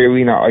 in the Tree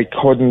Arena, I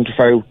couldn't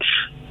vouch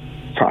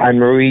for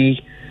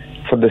Anne-Marie,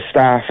 for the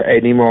staff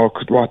anymore,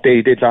 because what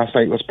they did last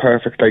night was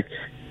perfect. Like,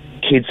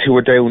 kids who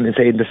were down in,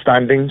 say, in the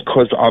standing,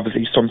 because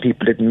obviously some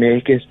people didn't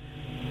make it,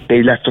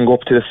 they left them go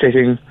up to the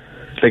sitting.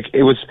 Like,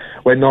 it was,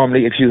 when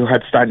normally if you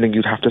had standing,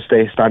 you'd have to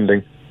stay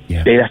standing.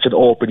 Yeah. They left it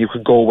open. You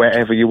could go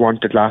wherever you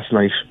wanted last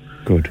night.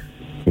 Good.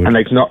 And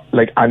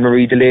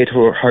Anne-Marie delayed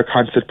her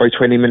concert by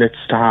 20 minutes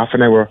to half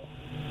an hour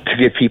to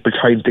give people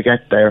time to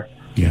get there.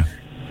 Yeah.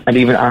 And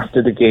even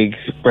after the gig,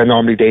 where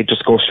normally they'd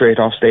just go straight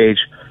off stage,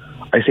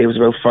 I say it was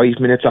about 5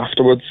 minutes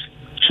afterwards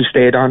she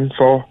stayed on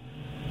for,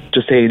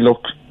 just say,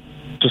 look,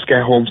 just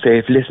get home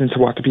safe, listen to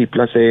what the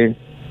people are saying.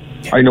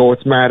 Yeah. I know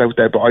it's mad out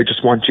there, but I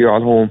just want you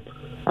all home.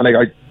 And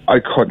I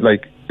could,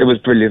 it was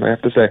brilliant, I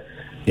have to say.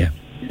 Yeah.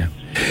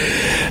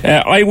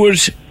 I would,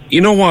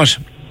 you know what,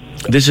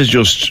 this is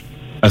just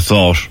a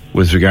thought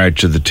with regard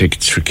to the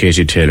tickets for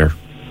Katie Taylor.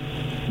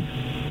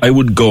 I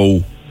would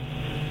go,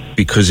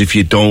 because if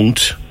you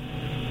don't,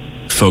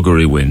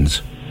 Thuggery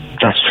wins.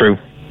 That's true.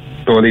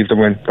 Don't leave the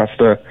win.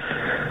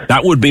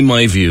 That would be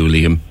my view,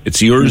 Liam.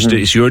 It's yours. Mm-hmm.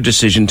 It's your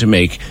decision to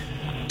make.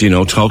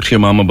 Talk to your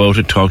mum about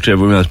it, talk to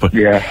everyone else. But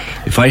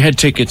if I had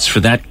tickets for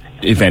that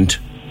event,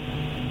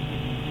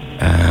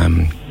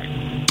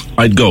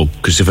 I'd go,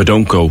 because if I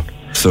don't go,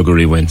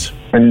 Thuggery wins.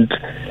 And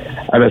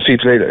as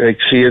people say,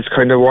 she is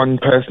kind of one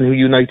person who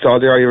unites all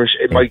the Irish.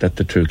 It might that's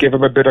the truth. Give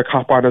him a bit of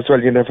cop on as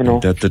well, you never know.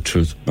 That's the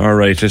truth. All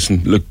right,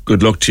 listen, look,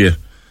 good luck to you,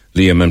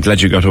 Liam. I'm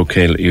glad you got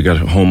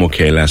home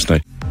okay last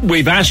night.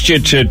 We've asked you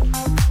to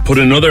put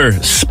another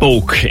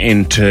spoke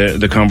into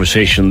the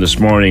conversation this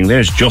morning.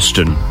 There's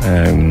Justin,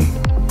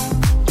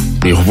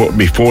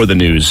 before the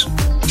news,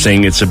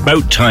 saying it's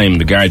about time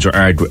the guards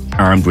are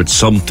armed with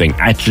something,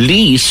 at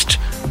least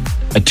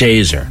a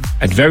taser.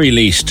 At very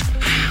least,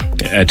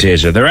 a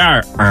taser. There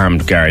are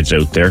armed guards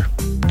out there,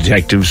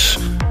 detectives,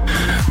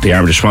 the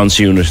armed response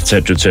unit,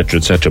 etc., etc.,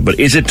 etc. But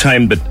is it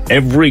time that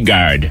every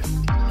guard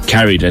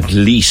carried at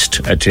least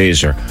a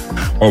taser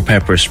or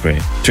pepper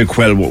spray to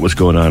quell what was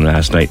going on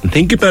last night? And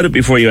think about it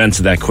before you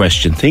answer that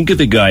question. Think of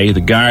the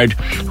guard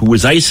who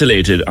was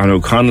isolated on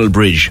O'Connell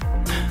Bridge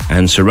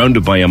and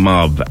surrounded by a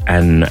mob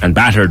and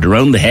battered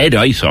around the head.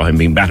 I saw him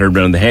being battered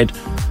around the head.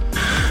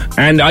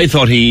 And I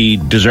thought he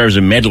deserves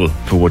a medal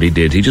for what he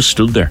did. He just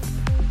stood there.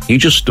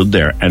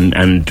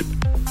 And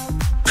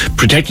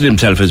protected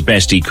himself as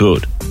best he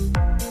could.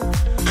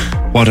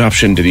 What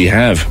option did he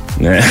have?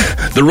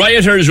 The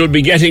rioters will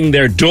be getting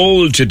their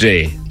dole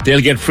today.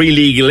 They'll get free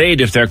legal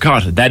aid if they're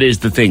caught. That is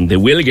the thing. They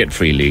will get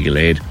free legal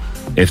aid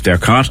if they're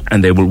caught,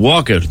 and they will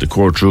walk out of the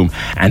courtroom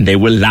and they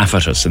will laugh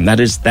at us. And that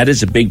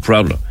is a big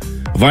problem.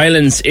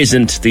 Violence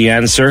isn't the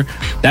answer.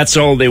 That's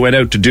all they went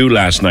out to do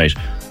last night,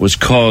 was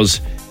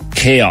cause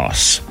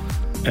chaos.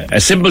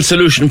 A simple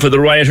solution for the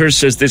rioters,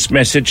 says this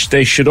message: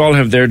 they should all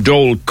have their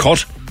dole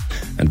cut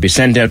and be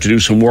sent out to do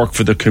some work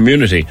for the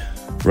community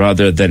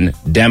rather than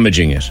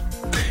damaging it.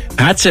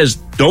 Pat says,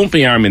 don't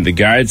be arming the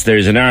guards.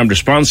 There's an armed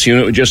response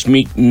unit. We just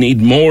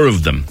need more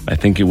of them. I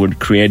think it would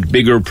create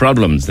bigger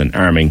problems than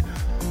arming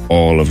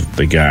all of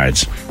the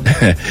guards.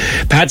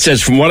 Pat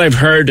says, from what I've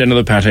heard,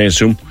 another Pat I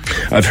assume,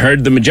 I've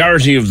heard the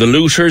majority of the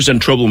looters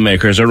and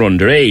troublemakers are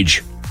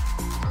underage.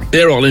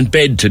 They're all in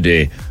bed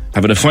today,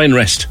 having a fine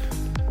rest.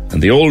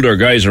 And the older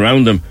guys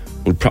around them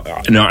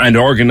and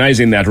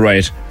organising that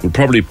riot will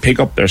probably pick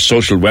up their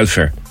social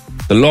welfare.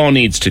 The law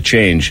needs to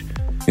change.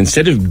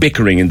 Instead of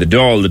bickering in the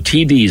Dáil, the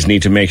TDs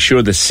need to make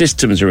sure the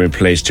systems are in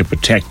place to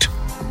protect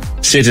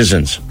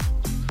citizens.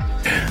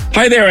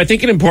 Hi there, I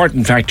think an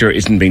important factor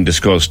isn't being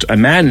discussed. A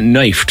man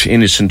knifed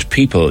innocent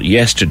people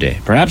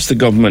yesterday. Perhaps the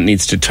government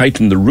needs to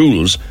tighten the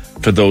rules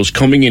for those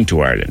coming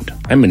into Ireland.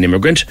 I'm an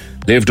immigrant,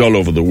 lived all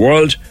over the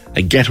world.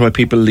 I get why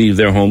people leave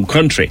their home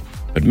country.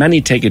 But many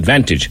take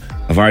advantage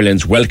of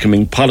Ireland's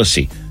welcoming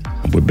policy,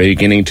 and we're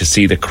beginning to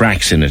see the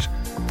cracks in it,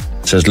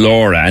 says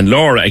Laura. And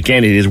Laura,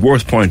 again, it is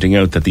worth pointing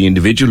out that the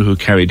individual who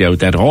carried out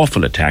that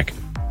awful attack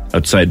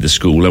outside the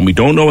school, and we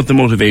don't know what the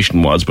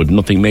motivation was, but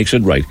nothing makes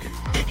it right,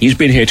 he's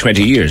been here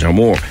 20 years or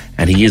more,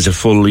 and he is a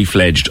fully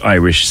fledged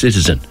Irish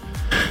citizen.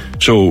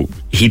 So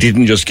he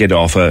didn't just get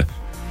off a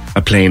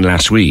plane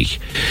last week.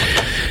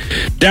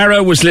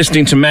 Dara was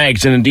listening to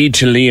Mags and indeed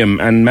to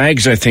Liam, and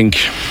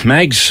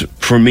Mags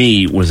for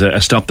me was a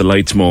stop the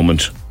lights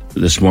moment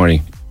this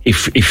morning.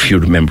 If you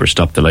remember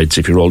Stop the Lights,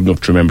 if you're old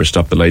enough to remember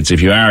Stop the Lights,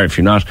 if you're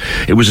not,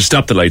 it was a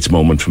Stop the Lights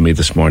moment for me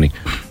this morning.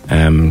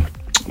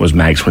 Was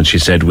Mags when she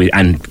said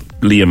and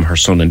Liam, her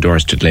son,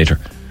 endorsed it later.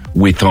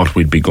 We thought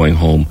we'd be going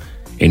home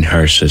in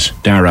hearses.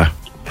 Dara.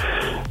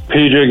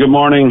 PJ, good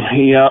morning.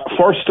 Yeah,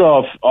 first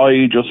off,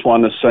 I just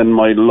want to send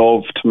my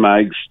love to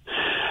Mags.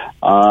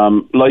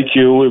 Like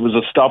you, it was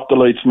a stop the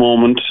lights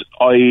moment.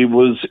 I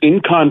was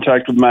in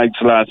contact with Mags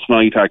last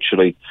night,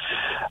 actually,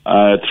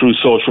 through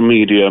social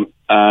media,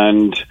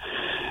 and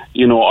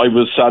I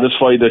was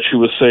satisfied that she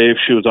was safe.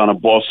 She was on a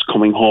bus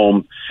coming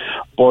home.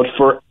 But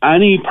for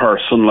any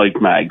person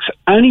like Mags,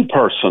 any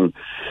person,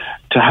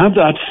 to have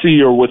that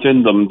fear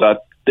within them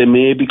that they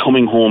may be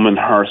coming home in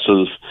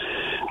hearses,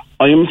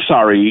 I am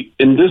sorry,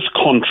 in this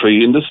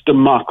country, in this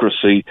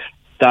democracy,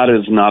 that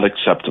is not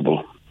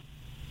acceptable.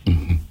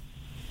 Mm-hmm.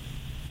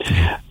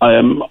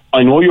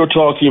 I know you're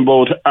talking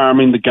about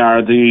arming the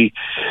Gardaí.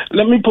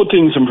 Let me put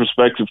things in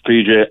perspective,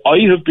 PJ.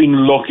 I have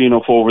been lucky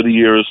enough over the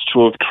years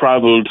to have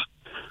travelled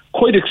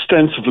quite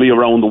extensively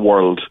around the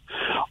world.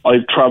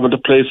 I've travelled to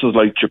places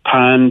like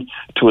Japan,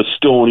 to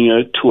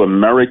Estonia, to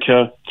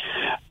America.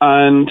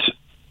 And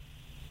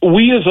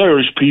we as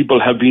Irish people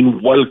have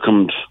been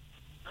welcomed.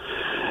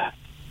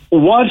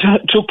 What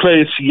took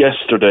place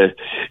yesterday,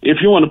 if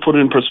you want to put it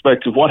in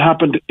perspective, what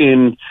happened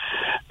in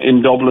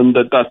Dublin,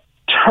 that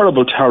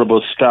terrible,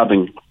 terrible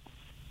stabbing,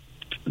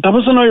 that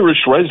was an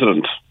Irish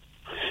resident.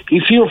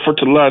 He's here for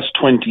the last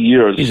 20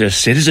 years. He's a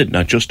citizen,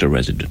 not just a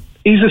resident.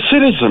 He's a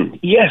citizen,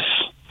 yes.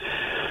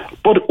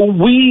 But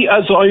we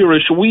as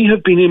Irish, we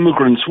have been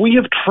immigrants. We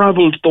have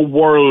travelled the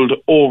world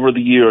over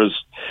the years.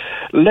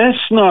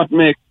 Let's not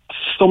make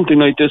something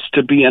like this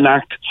to be an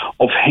act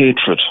of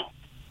hatred.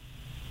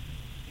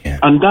 Yeah.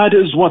 And that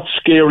is what's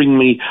scaring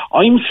me.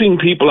 I'm seeing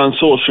people on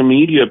social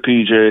media,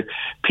 PJ,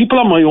 people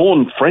on my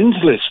own friends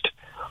list,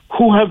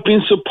 who have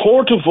been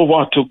supportive of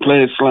what took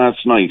place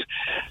last night.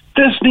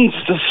 This needs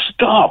to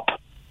stop.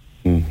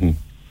 Mm-hmm.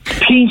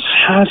 Peace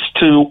has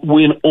to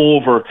win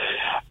over.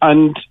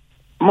 And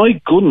my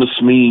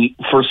goodness me,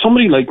 for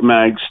somebody like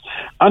Mags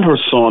and her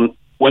son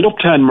went up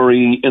to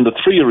Anne-Marie in the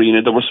 3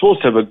 Arena. They were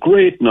supposed to have a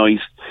great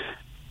night.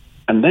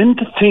 And then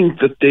to think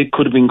that they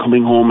could have been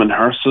coming home in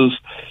hearses,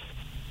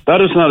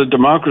 that is not a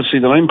democracy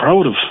that I'm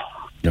proud of.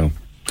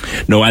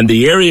 No, and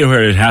the area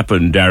where it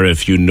happened, Dara,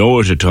 if you know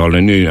it at all,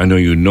 I know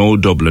you know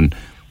Dublin,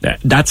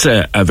 that's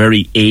a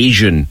very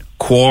Asian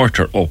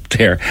quarter up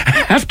there. I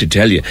have to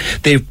tell you,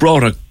 they've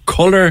brought a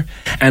colour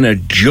and a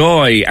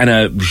joy and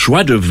a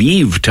joie de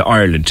vivre to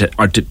Ireland,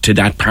 to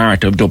that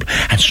part of Dublin,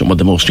 and some of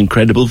the most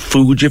incredible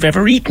food you've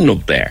ever eaten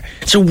up there.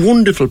 It's a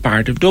wonderful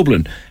part of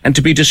Dublin, and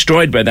to be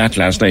destroyed by that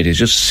last night is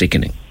just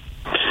sickening.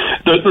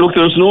 Look,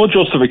 there's no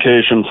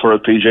justification for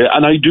it, PJ,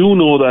 and I do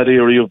know that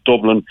area of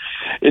Dublin.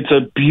 It's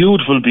a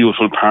beautiful,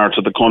 beautiful part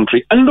of the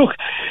country. And look,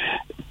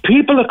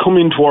 people that come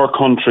into our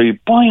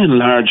country, by and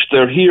large,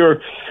 they're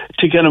here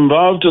to get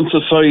involved in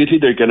society,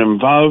 they get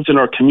involved in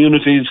our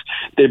communities,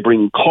 they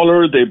bring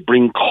colour, they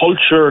bring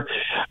culture,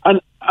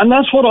 and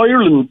that's what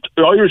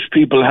Irish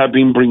people have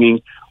been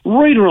bringing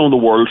right around the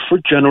world for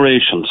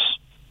generations.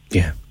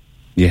 Yeah.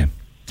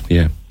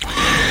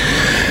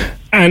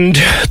 And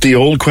the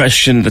old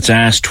question that's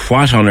asked,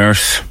 what on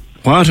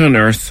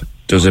earth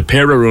does a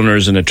pair of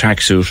runners in a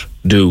tracksuit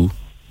do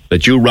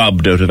that you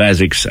robbed out of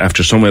Asics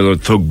after some other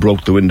thug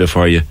broke the window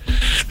for you,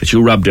 that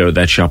you robbed out of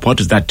that shop? What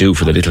does that do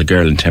for the little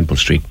girl in Temple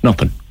Street?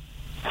 Nothing.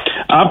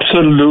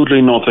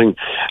 Absolutely nothing.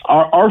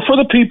 Or for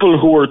the people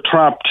who were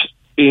trapped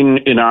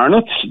in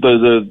Arnott's,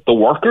 the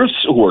workers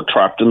who were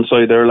trapped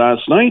inside there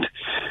last night.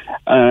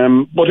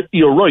 But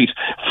you're right,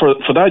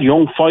 for that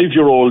young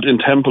 5-year-old in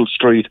Temple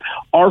Street,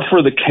 or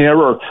for the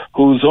carer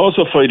who's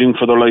also fighting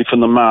for their life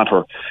in the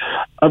matter.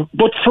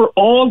 But for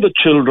all the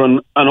children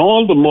and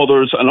all the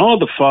mothers and all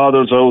the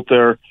fathers out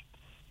there,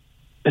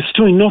 it's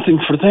doing nothing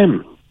for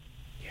them.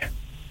 Yeah.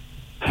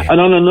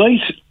 And on a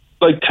night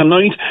like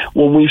tonight,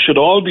 when we should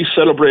all be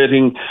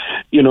celebrating,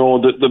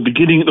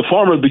 the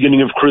formal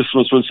beginning of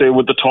Christmas, we'll say,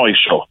 with the toy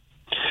show.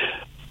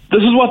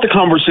 This is what the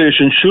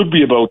conversation should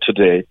be about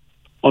today.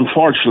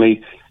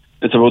 Unfortunately,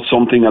 it's about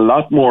something a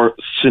lot more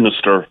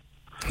sinister.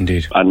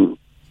 Indeed. And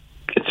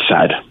it's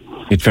sad.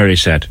 It's very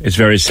sad. It's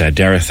very sad.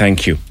 Dara,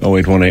 thank you.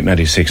 0818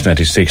 96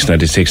 96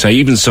 96. I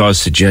even saw a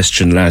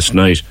suggestion last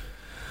night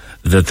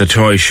that the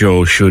toy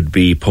show should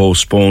be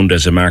postponed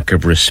as a mark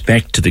of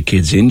respect to the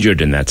kids injured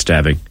in that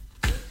stabbing.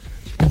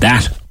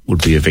 That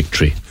would be a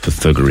victory for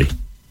thuggery.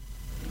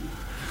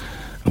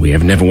 We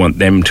have never want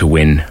them to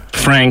win.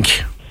 Frank,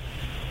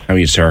 how are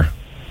you, sir?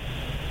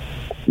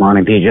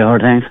 Morning, PJ. How are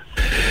things?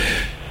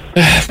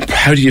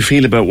 How do you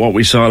feel about what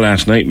we saw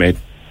last night, mate?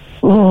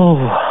 Oh,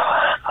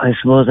 I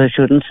suppose I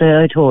shouldn't say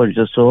I told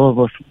you so,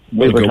 but...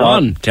 Well, go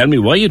on. Tell me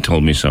why you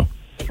told me so.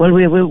 Well,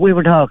 we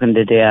were talking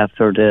the day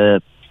after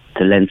the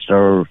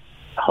Leinster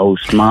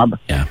host mob.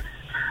 Yeah.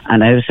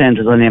 And I was saying it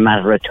was only a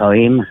matter of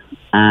time,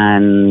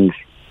 and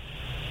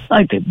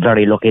I'd be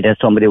very lucky that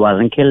somebody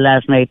wasn't killed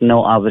last night.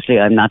 No, obviously,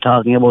 I'm not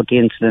talking about the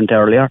incident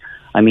earlier.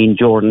 I mean,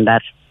 Jordan,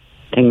 that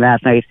thing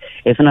last night,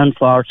 it's an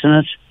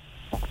unfortunate.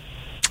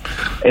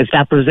 If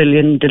that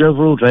Brazilian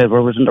Deliveroo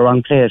driver was in the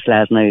wrong place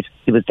last night,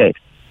 he was dead.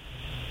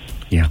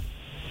 Yeah.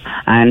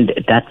 And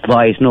that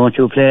voice note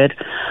you played,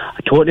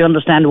 I totally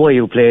understand why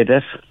you played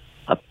it.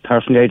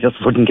 Personally, I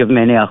just wouldn't give him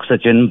any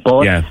oxygen,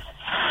 but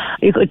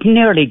you could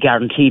nearly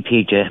guarantee,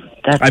 PJ.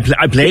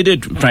 I played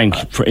it, Frank,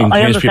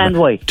 I understand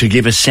why. To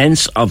give a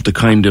sense of the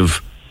kind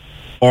of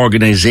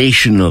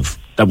organisation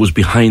that was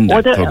behind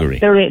that thuggery.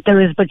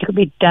 There is, but you could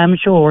be damn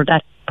sure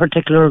that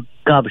particular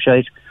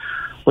gobshite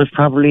was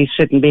probably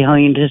sitting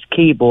behind his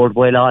keyboard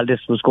while all this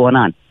was going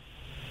on.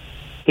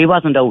 He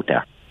wasn't out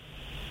there.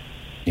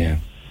 Yeah.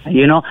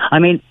 I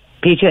mean,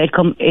 PJ,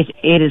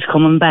 it is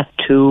coming back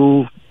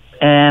to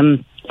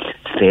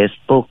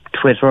Facebook,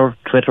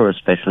 Twitter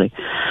especially.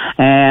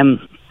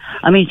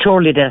 I mean,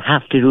 surely they'll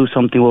have to do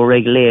something with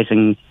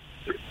regulating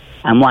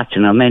and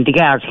watching them. I mean, the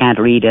guards can't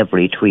read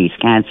every tweet,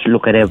 can't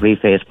look at every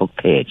Facebook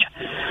page.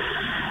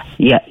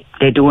 Yeah,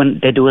 they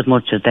do as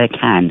much as they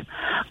can.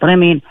 But I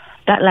mean,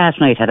 that last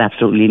night had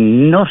absolutely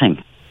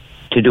nothing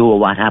to do with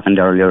what happened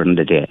earlier in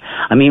the day.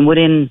 I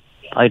mean,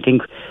 I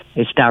think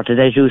it started,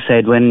 as you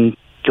said, when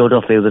Joe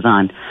Duffy was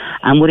on,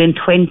 and within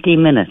 20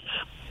 minutes,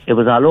 it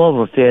was all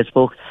over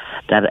Facebook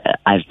that,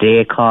 as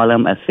they call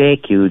him, a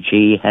fake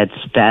UG had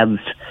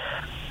stabbed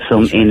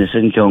some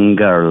innocent young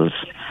girls.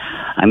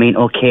 I mean,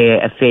 okay,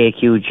 a fake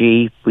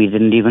UG, we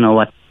didn't even know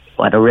what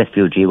a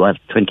refugee was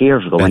 20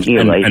 years ago when he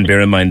arrived. And bear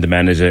in mind, the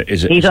man is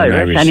he's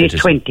Irish, and he's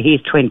 20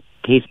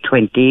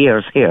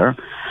 years here.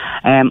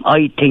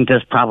 I think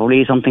there's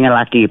probably something a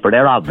lot deeper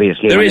there,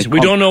 obviously. There is.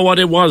 We don't know what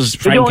it was,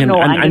 Frank,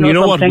 and you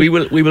know what? We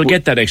will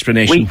get that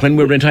explanation when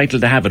we're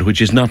entitled to have it,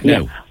 which is not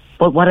now.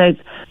 But what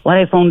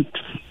I found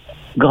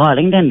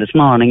galling then this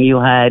morning, you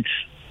had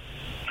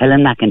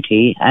Helen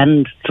McEntee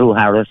and Drew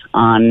Harris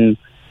on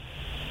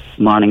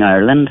Morning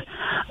Ireland,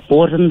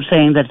 both of them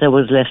saying that there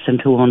was less than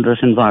 200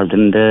 involved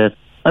in the,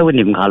 I wouldn't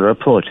even call it a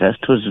protest,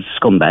 it was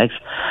scumbags,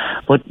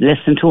 but less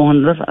than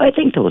 200. I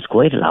think there was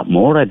quite a lot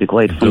more. I'd be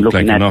quite from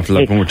looking at an awful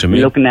lot more to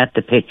me. Looking at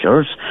the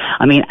pictures.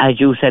 I mean, as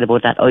you said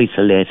about that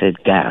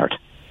isolated guard,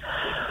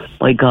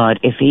 my God,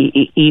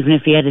 even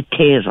if he had a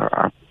taser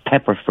or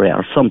pepper spray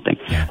or something,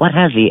 what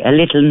has he? A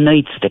little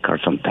nightstick or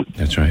something.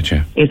 That's right,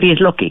 yeah. If he's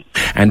lucky.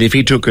 And if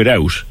he took it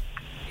out,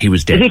 he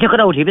was dead. If he took it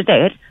out, he was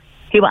dead.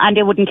 And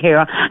they wouldn't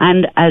care.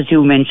 And as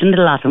you mentioned,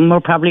 a lot of them were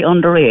probably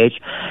underage.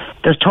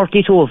 There's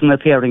 32 of them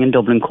appearing in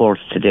Dublin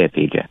courts today,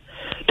 PJ.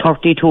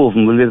 32 of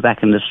them will be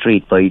back in the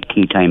street by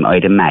tea time,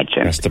 I'd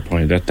imagine. That's the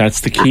point.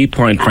 That's the key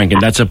point, Frank,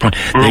 and that's a point.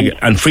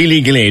 And free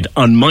legal aid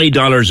on my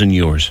dollars and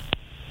yours.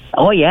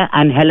 Oh, yeah.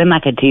 And Helen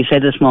McEntee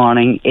said this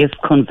morning, if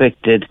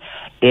convicted,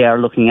 they are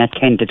looking at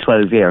 10 to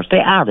 12 years. They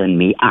are in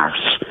me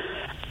arse.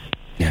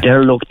 Yeah.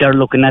 They're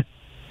looking at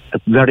a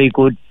very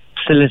good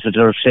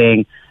solicitor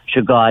saying,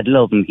 should God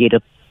love him, he had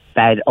a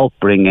bad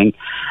upbringing.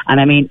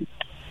 And I mean,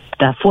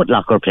 that Foot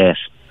Locker place,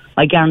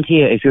 I guarantee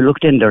you, if you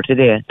looked in there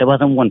today, there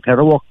wasn't one pair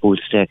of work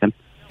boots taken.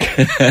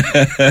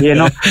 You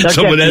know,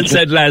 someone else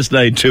said last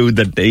night too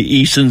that the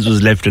Easons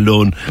was left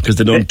alone because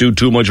they don't do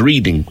too much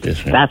reading.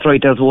 That's right.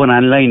 There's one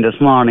online this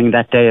morning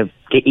that the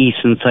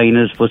Easton sign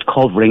was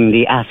covering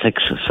the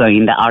Essex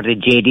sign or the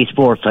JD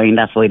Sports sign.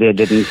 That's why they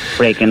didn't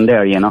break in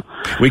there. You know,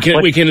 we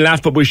can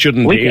laugh, but we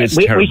shouldn't. We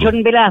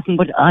shouldn't be laughing,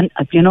 but on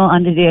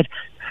the date,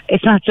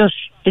 it's not just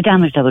the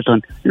damage that was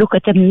done. Look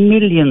at the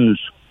millions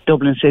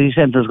Dublin City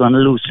Centre is going to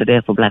lose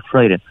today for Black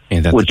Friday.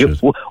 Yeah, that's would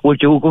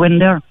you go in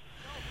there?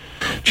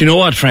 Do you know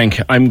what, Frank?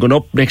 I'm going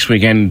up next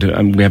weekend.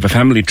 We have a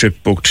family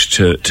trip booked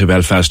to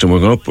Belfast, and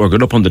we're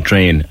going up on the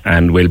train,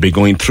 and we'll be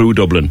going through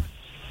Dublin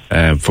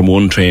from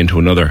one train to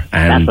another.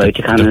 And that's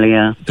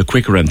right, the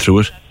quicker I'm through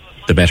it,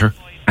 the better.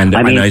 And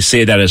I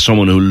say that as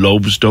someone who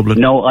loves Dublin.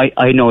 No,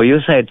 I know you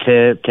said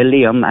to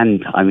Liam,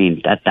 and I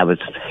mean that was,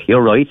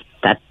 you're right.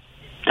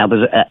 That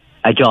was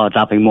a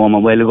jaw-dropping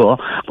moment a while ago.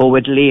 But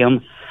with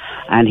Liam,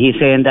 and he's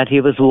saying that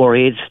he was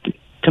worried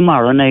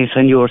tomorrow night,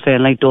 and you were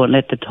saying, like, don't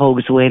let the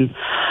thugs win.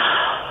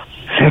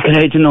 Second,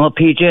 I don't know,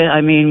 PJ.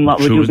 I mean, what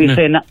would you be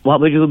saying? What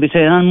would you be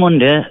saying on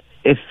Monday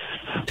if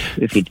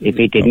he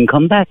didn't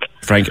come back?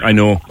 Frank, I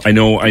know. You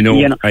know.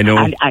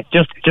 And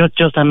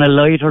just on a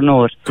lighter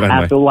note,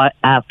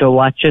 after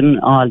watching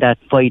all that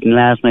fighting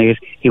last night,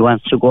 he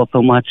wants to go up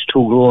and watch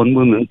two grown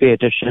women beat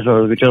the shit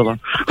out of each other.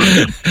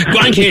 Go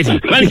on,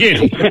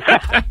 Katie.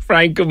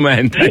 Frank, good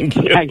man. Thank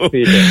you. Thanks,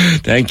 Peter.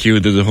 Thank you.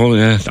 There's a whole.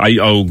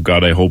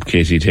 I hope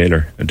Katie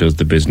Taylor does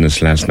the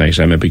business last night.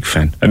 I'm a big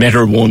fan. I met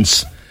her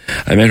once.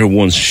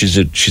 She's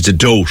a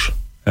dote.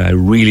 I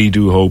really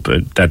do hope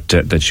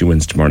that she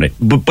wins tomorrow night.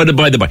 But by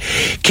the by,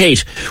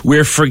 Kate,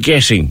 we're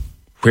forgetting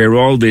where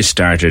all this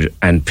started,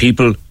 and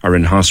people are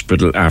in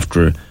hospital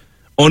after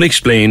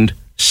unexplained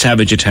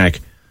savage attack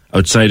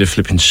outside a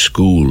flipping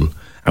school,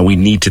 and we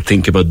need to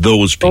think about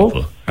those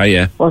people.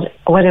 Yeah. Well,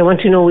 what I want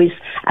to know is,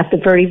 at the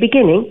very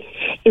beginning,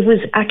 it was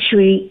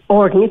actually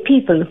ordinary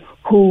people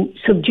who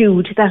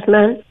subdued that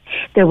man.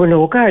 There were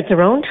no guards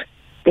around.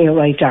 They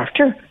arrived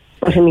after.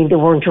 But I mean, they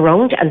weren't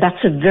around, and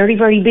that's a very,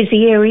 very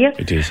busy area.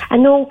 It is.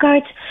 And no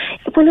guards.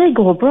 When I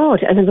go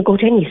abroad and I go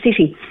to any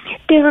city,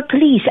 there are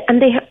police,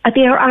 and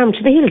they are armed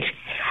to the hilt,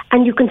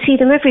 and you can see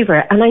them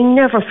everywhere. And I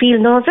never feel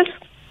nervous.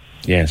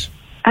 Yes.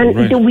 And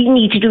we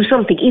need to do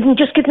something, even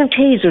just give them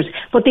tasers,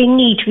 but they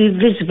need to be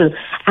visible.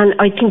 And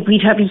I think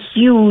we'd have a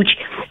huge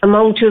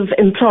amount of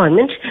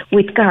employment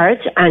with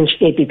guards, and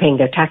they'd be paying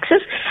their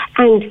taxes.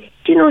 And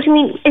do you know what I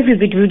mean?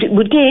 Everybody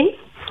would gain.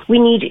 We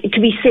need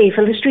to be safe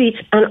on the streets,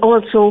 and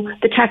also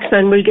the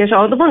taxman will get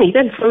all the money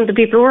then from the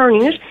people who are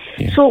earning it.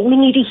 Yeah. So we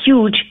need a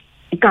huge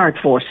guard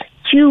force.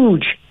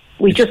 Huge.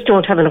 We just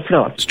don't have enough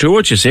law. It's true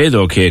what you say,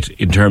 though, Kate,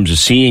 in terms of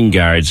seeing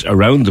guards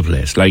around the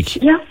place. Like,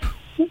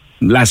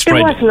 last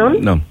Friday. There was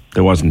none. No,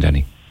 there wasn't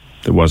any.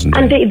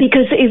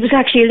 Because it was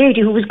actually a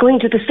lady who was going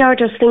to the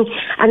Stardust thing,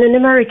 and an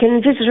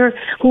American visitor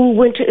who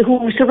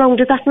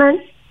surrounded that man.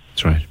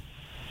 That's right.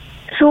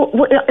 So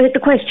the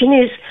question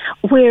is,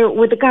 where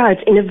were the guards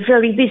in a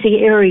very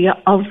busy area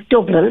of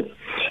Dublin,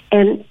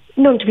 and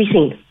none to be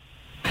seen?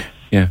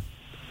 Yeah.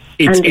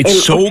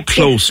 It's so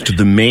close to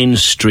the main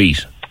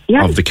street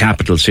of the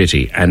capital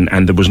city, and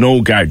there was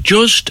no guard,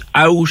 just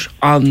out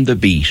on the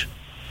beat.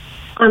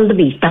 on the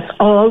beat. That's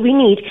all we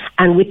need.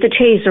 And with the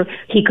taser,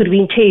 he could have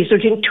been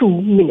tasered in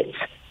 2 minutes.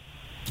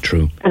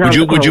 True.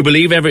 Would you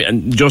believe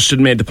and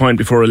Justin made the point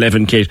before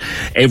 11, Kate,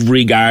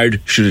 every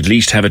guard should at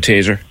least have a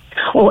taser?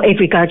 Oh,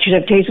 every guard should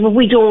have a taser, but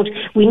we don't.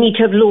 We need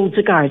to have loads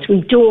of guards. We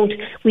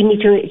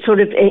need to sort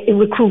of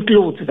recruit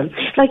loads of them.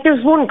 Like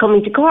there's one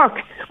coming to Cork.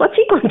 What's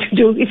he going to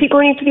do? Is he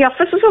going into the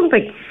office or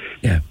something?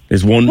 Yeah.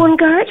 There's one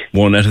guard?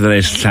 One out of the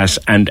latest class.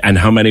 And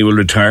how many will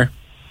retire?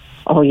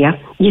 Oh, yeah.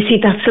 You see,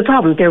 that's the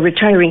problem. They're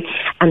retiring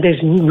and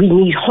we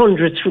need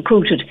hundreds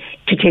recruited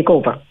to take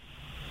over.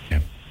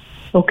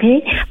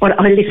 Okay? But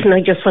listen,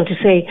 I just want to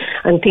say,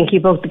 I'm thinking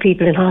about the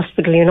people in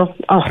hospital, you know.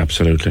 Oh.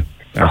 Absolutely.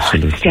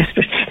 Absolutely. It's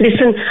desperate.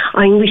 Listen,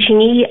 I'm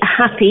wishing you a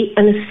happy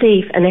and a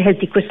safe and a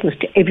healthy Christmas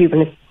to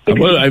everyone.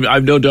 Well,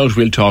 I've no doubt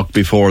we'll talk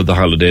before the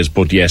holidays,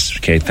 but yes,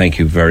 Kate, thank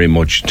you very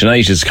much.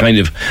 Tonight is kind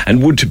of,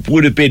 and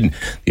would have been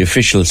the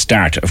official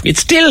start of,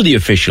 it's still the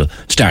official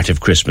start of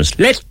Christmas.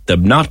 Let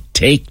them not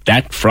take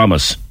that from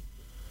us.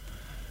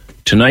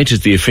 Tonight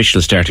is the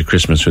official start of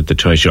Christmas with the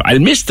toy show. I'll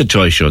miss the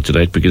toy show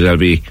tonight because I'll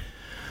be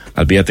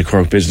at the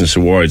Cork Business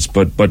Awards,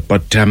 but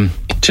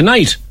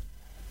tonight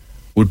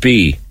would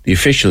be the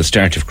official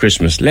start of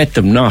Christmas. Let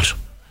them not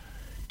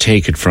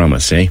take it from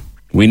us, eh?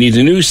 We need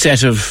a new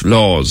set of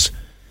laws.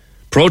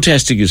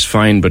 Protesting is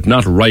fine, but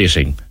not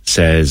rioting,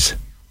 says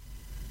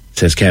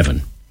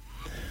Kevin.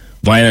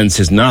 Violence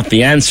is not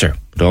the answer,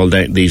 but all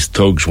that these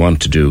thugs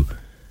want to do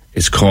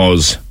is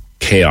cause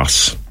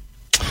chaos.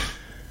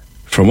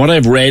 From what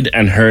I've read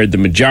and heard, the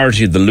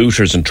majority of the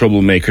looters and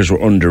troublemakers were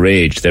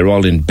underage. They're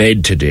all in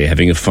bed today,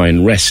 having a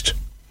fine rest.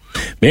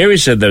 Mary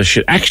said there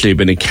should actually have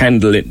been a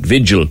candlelit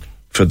vigil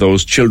for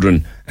those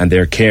children and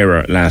their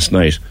carer last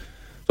night.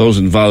 Those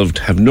involved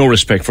have no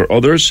respect for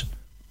others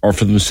or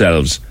for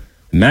themselves.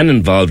 The man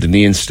involved in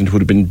the incident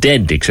would have been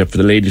dead, except for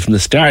the lady from the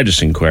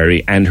Stardust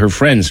inquiry and her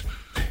friends.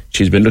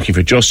 She's been looking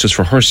for justice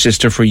for her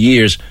sister for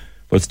years,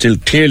 but still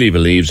clearly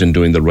believes in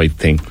doing the right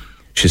thing.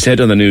 She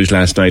said on the news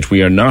last night,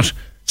 "We are not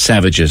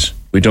savages.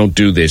 We don't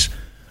do this."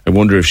 I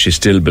wonder if she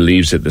still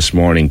believes it this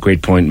morning.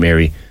 Great point,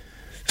 Mary.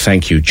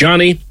 Thank you.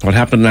 Johnny, what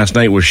happened last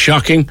night was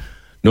shocking.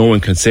 No one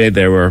can say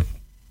there were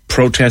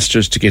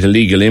protesters to get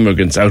illegal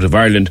immigrants out of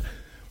Ireland,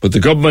 but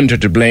the government are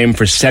to blame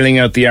for selling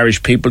out the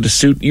Irish people to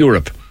suit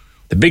Europe.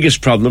 The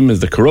biggest problem is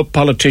the corrupt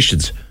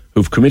politicians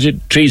who've committed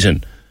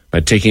treason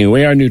by taking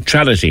away our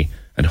neutrality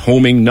and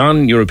homing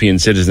non-European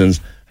citizens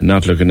and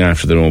not looking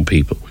after their own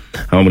people.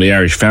 How many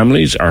Irish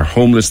families are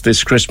homeless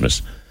this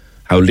Christmas?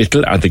 How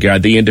little are the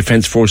Gardaí and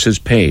Defence Forces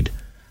paid?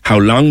 How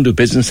long do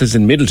businesses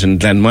in Middleton,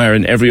 Glenmire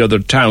and every other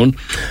town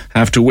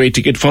have to wait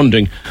to get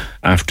funding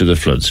after the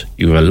floods?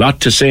 You have a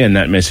lot to say in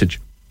that message.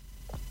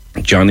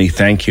 Johnny,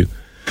 thank you.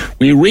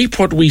 We reap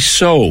what we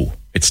sow.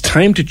 It's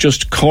time to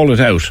just call it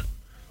out.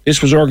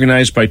 This was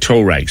organised by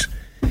Toe Rags.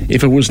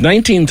 If it was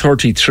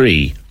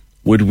 1933,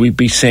 would we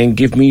be saying,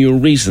 give me your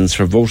reasons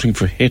for voting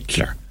for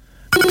Hitler?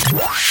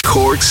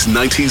 Cork's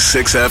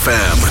 96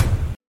 FM.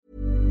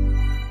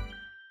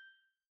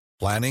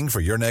 Planning for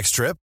your next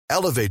trip?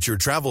 Elevate your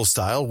travel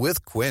style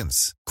with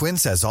Quince.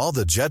 Quince has all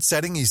the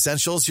jet-setting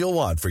essentials you'll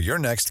want for your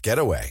next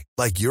getaway,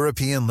 like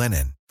European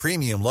linen,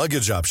 premium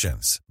luggage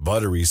options,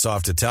 buttery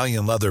soft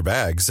Italian leather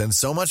bags, and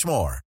so much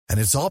more. And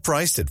it's all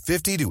priced at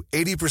 50 to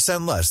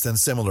 80% less than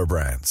similar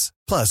brands.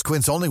 Plus,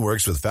 Quince only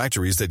works with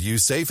factories that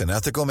use safe and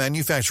ethical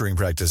manufacturing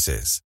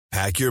practices.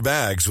 Pack your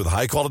bags with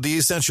high-quality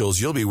essentials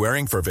you'll be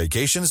wearing for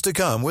vacations to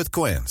come with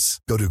Quince.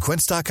 Go to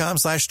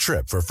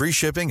quince.com/trip for free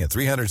shipping and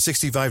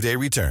 365-day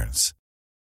returns.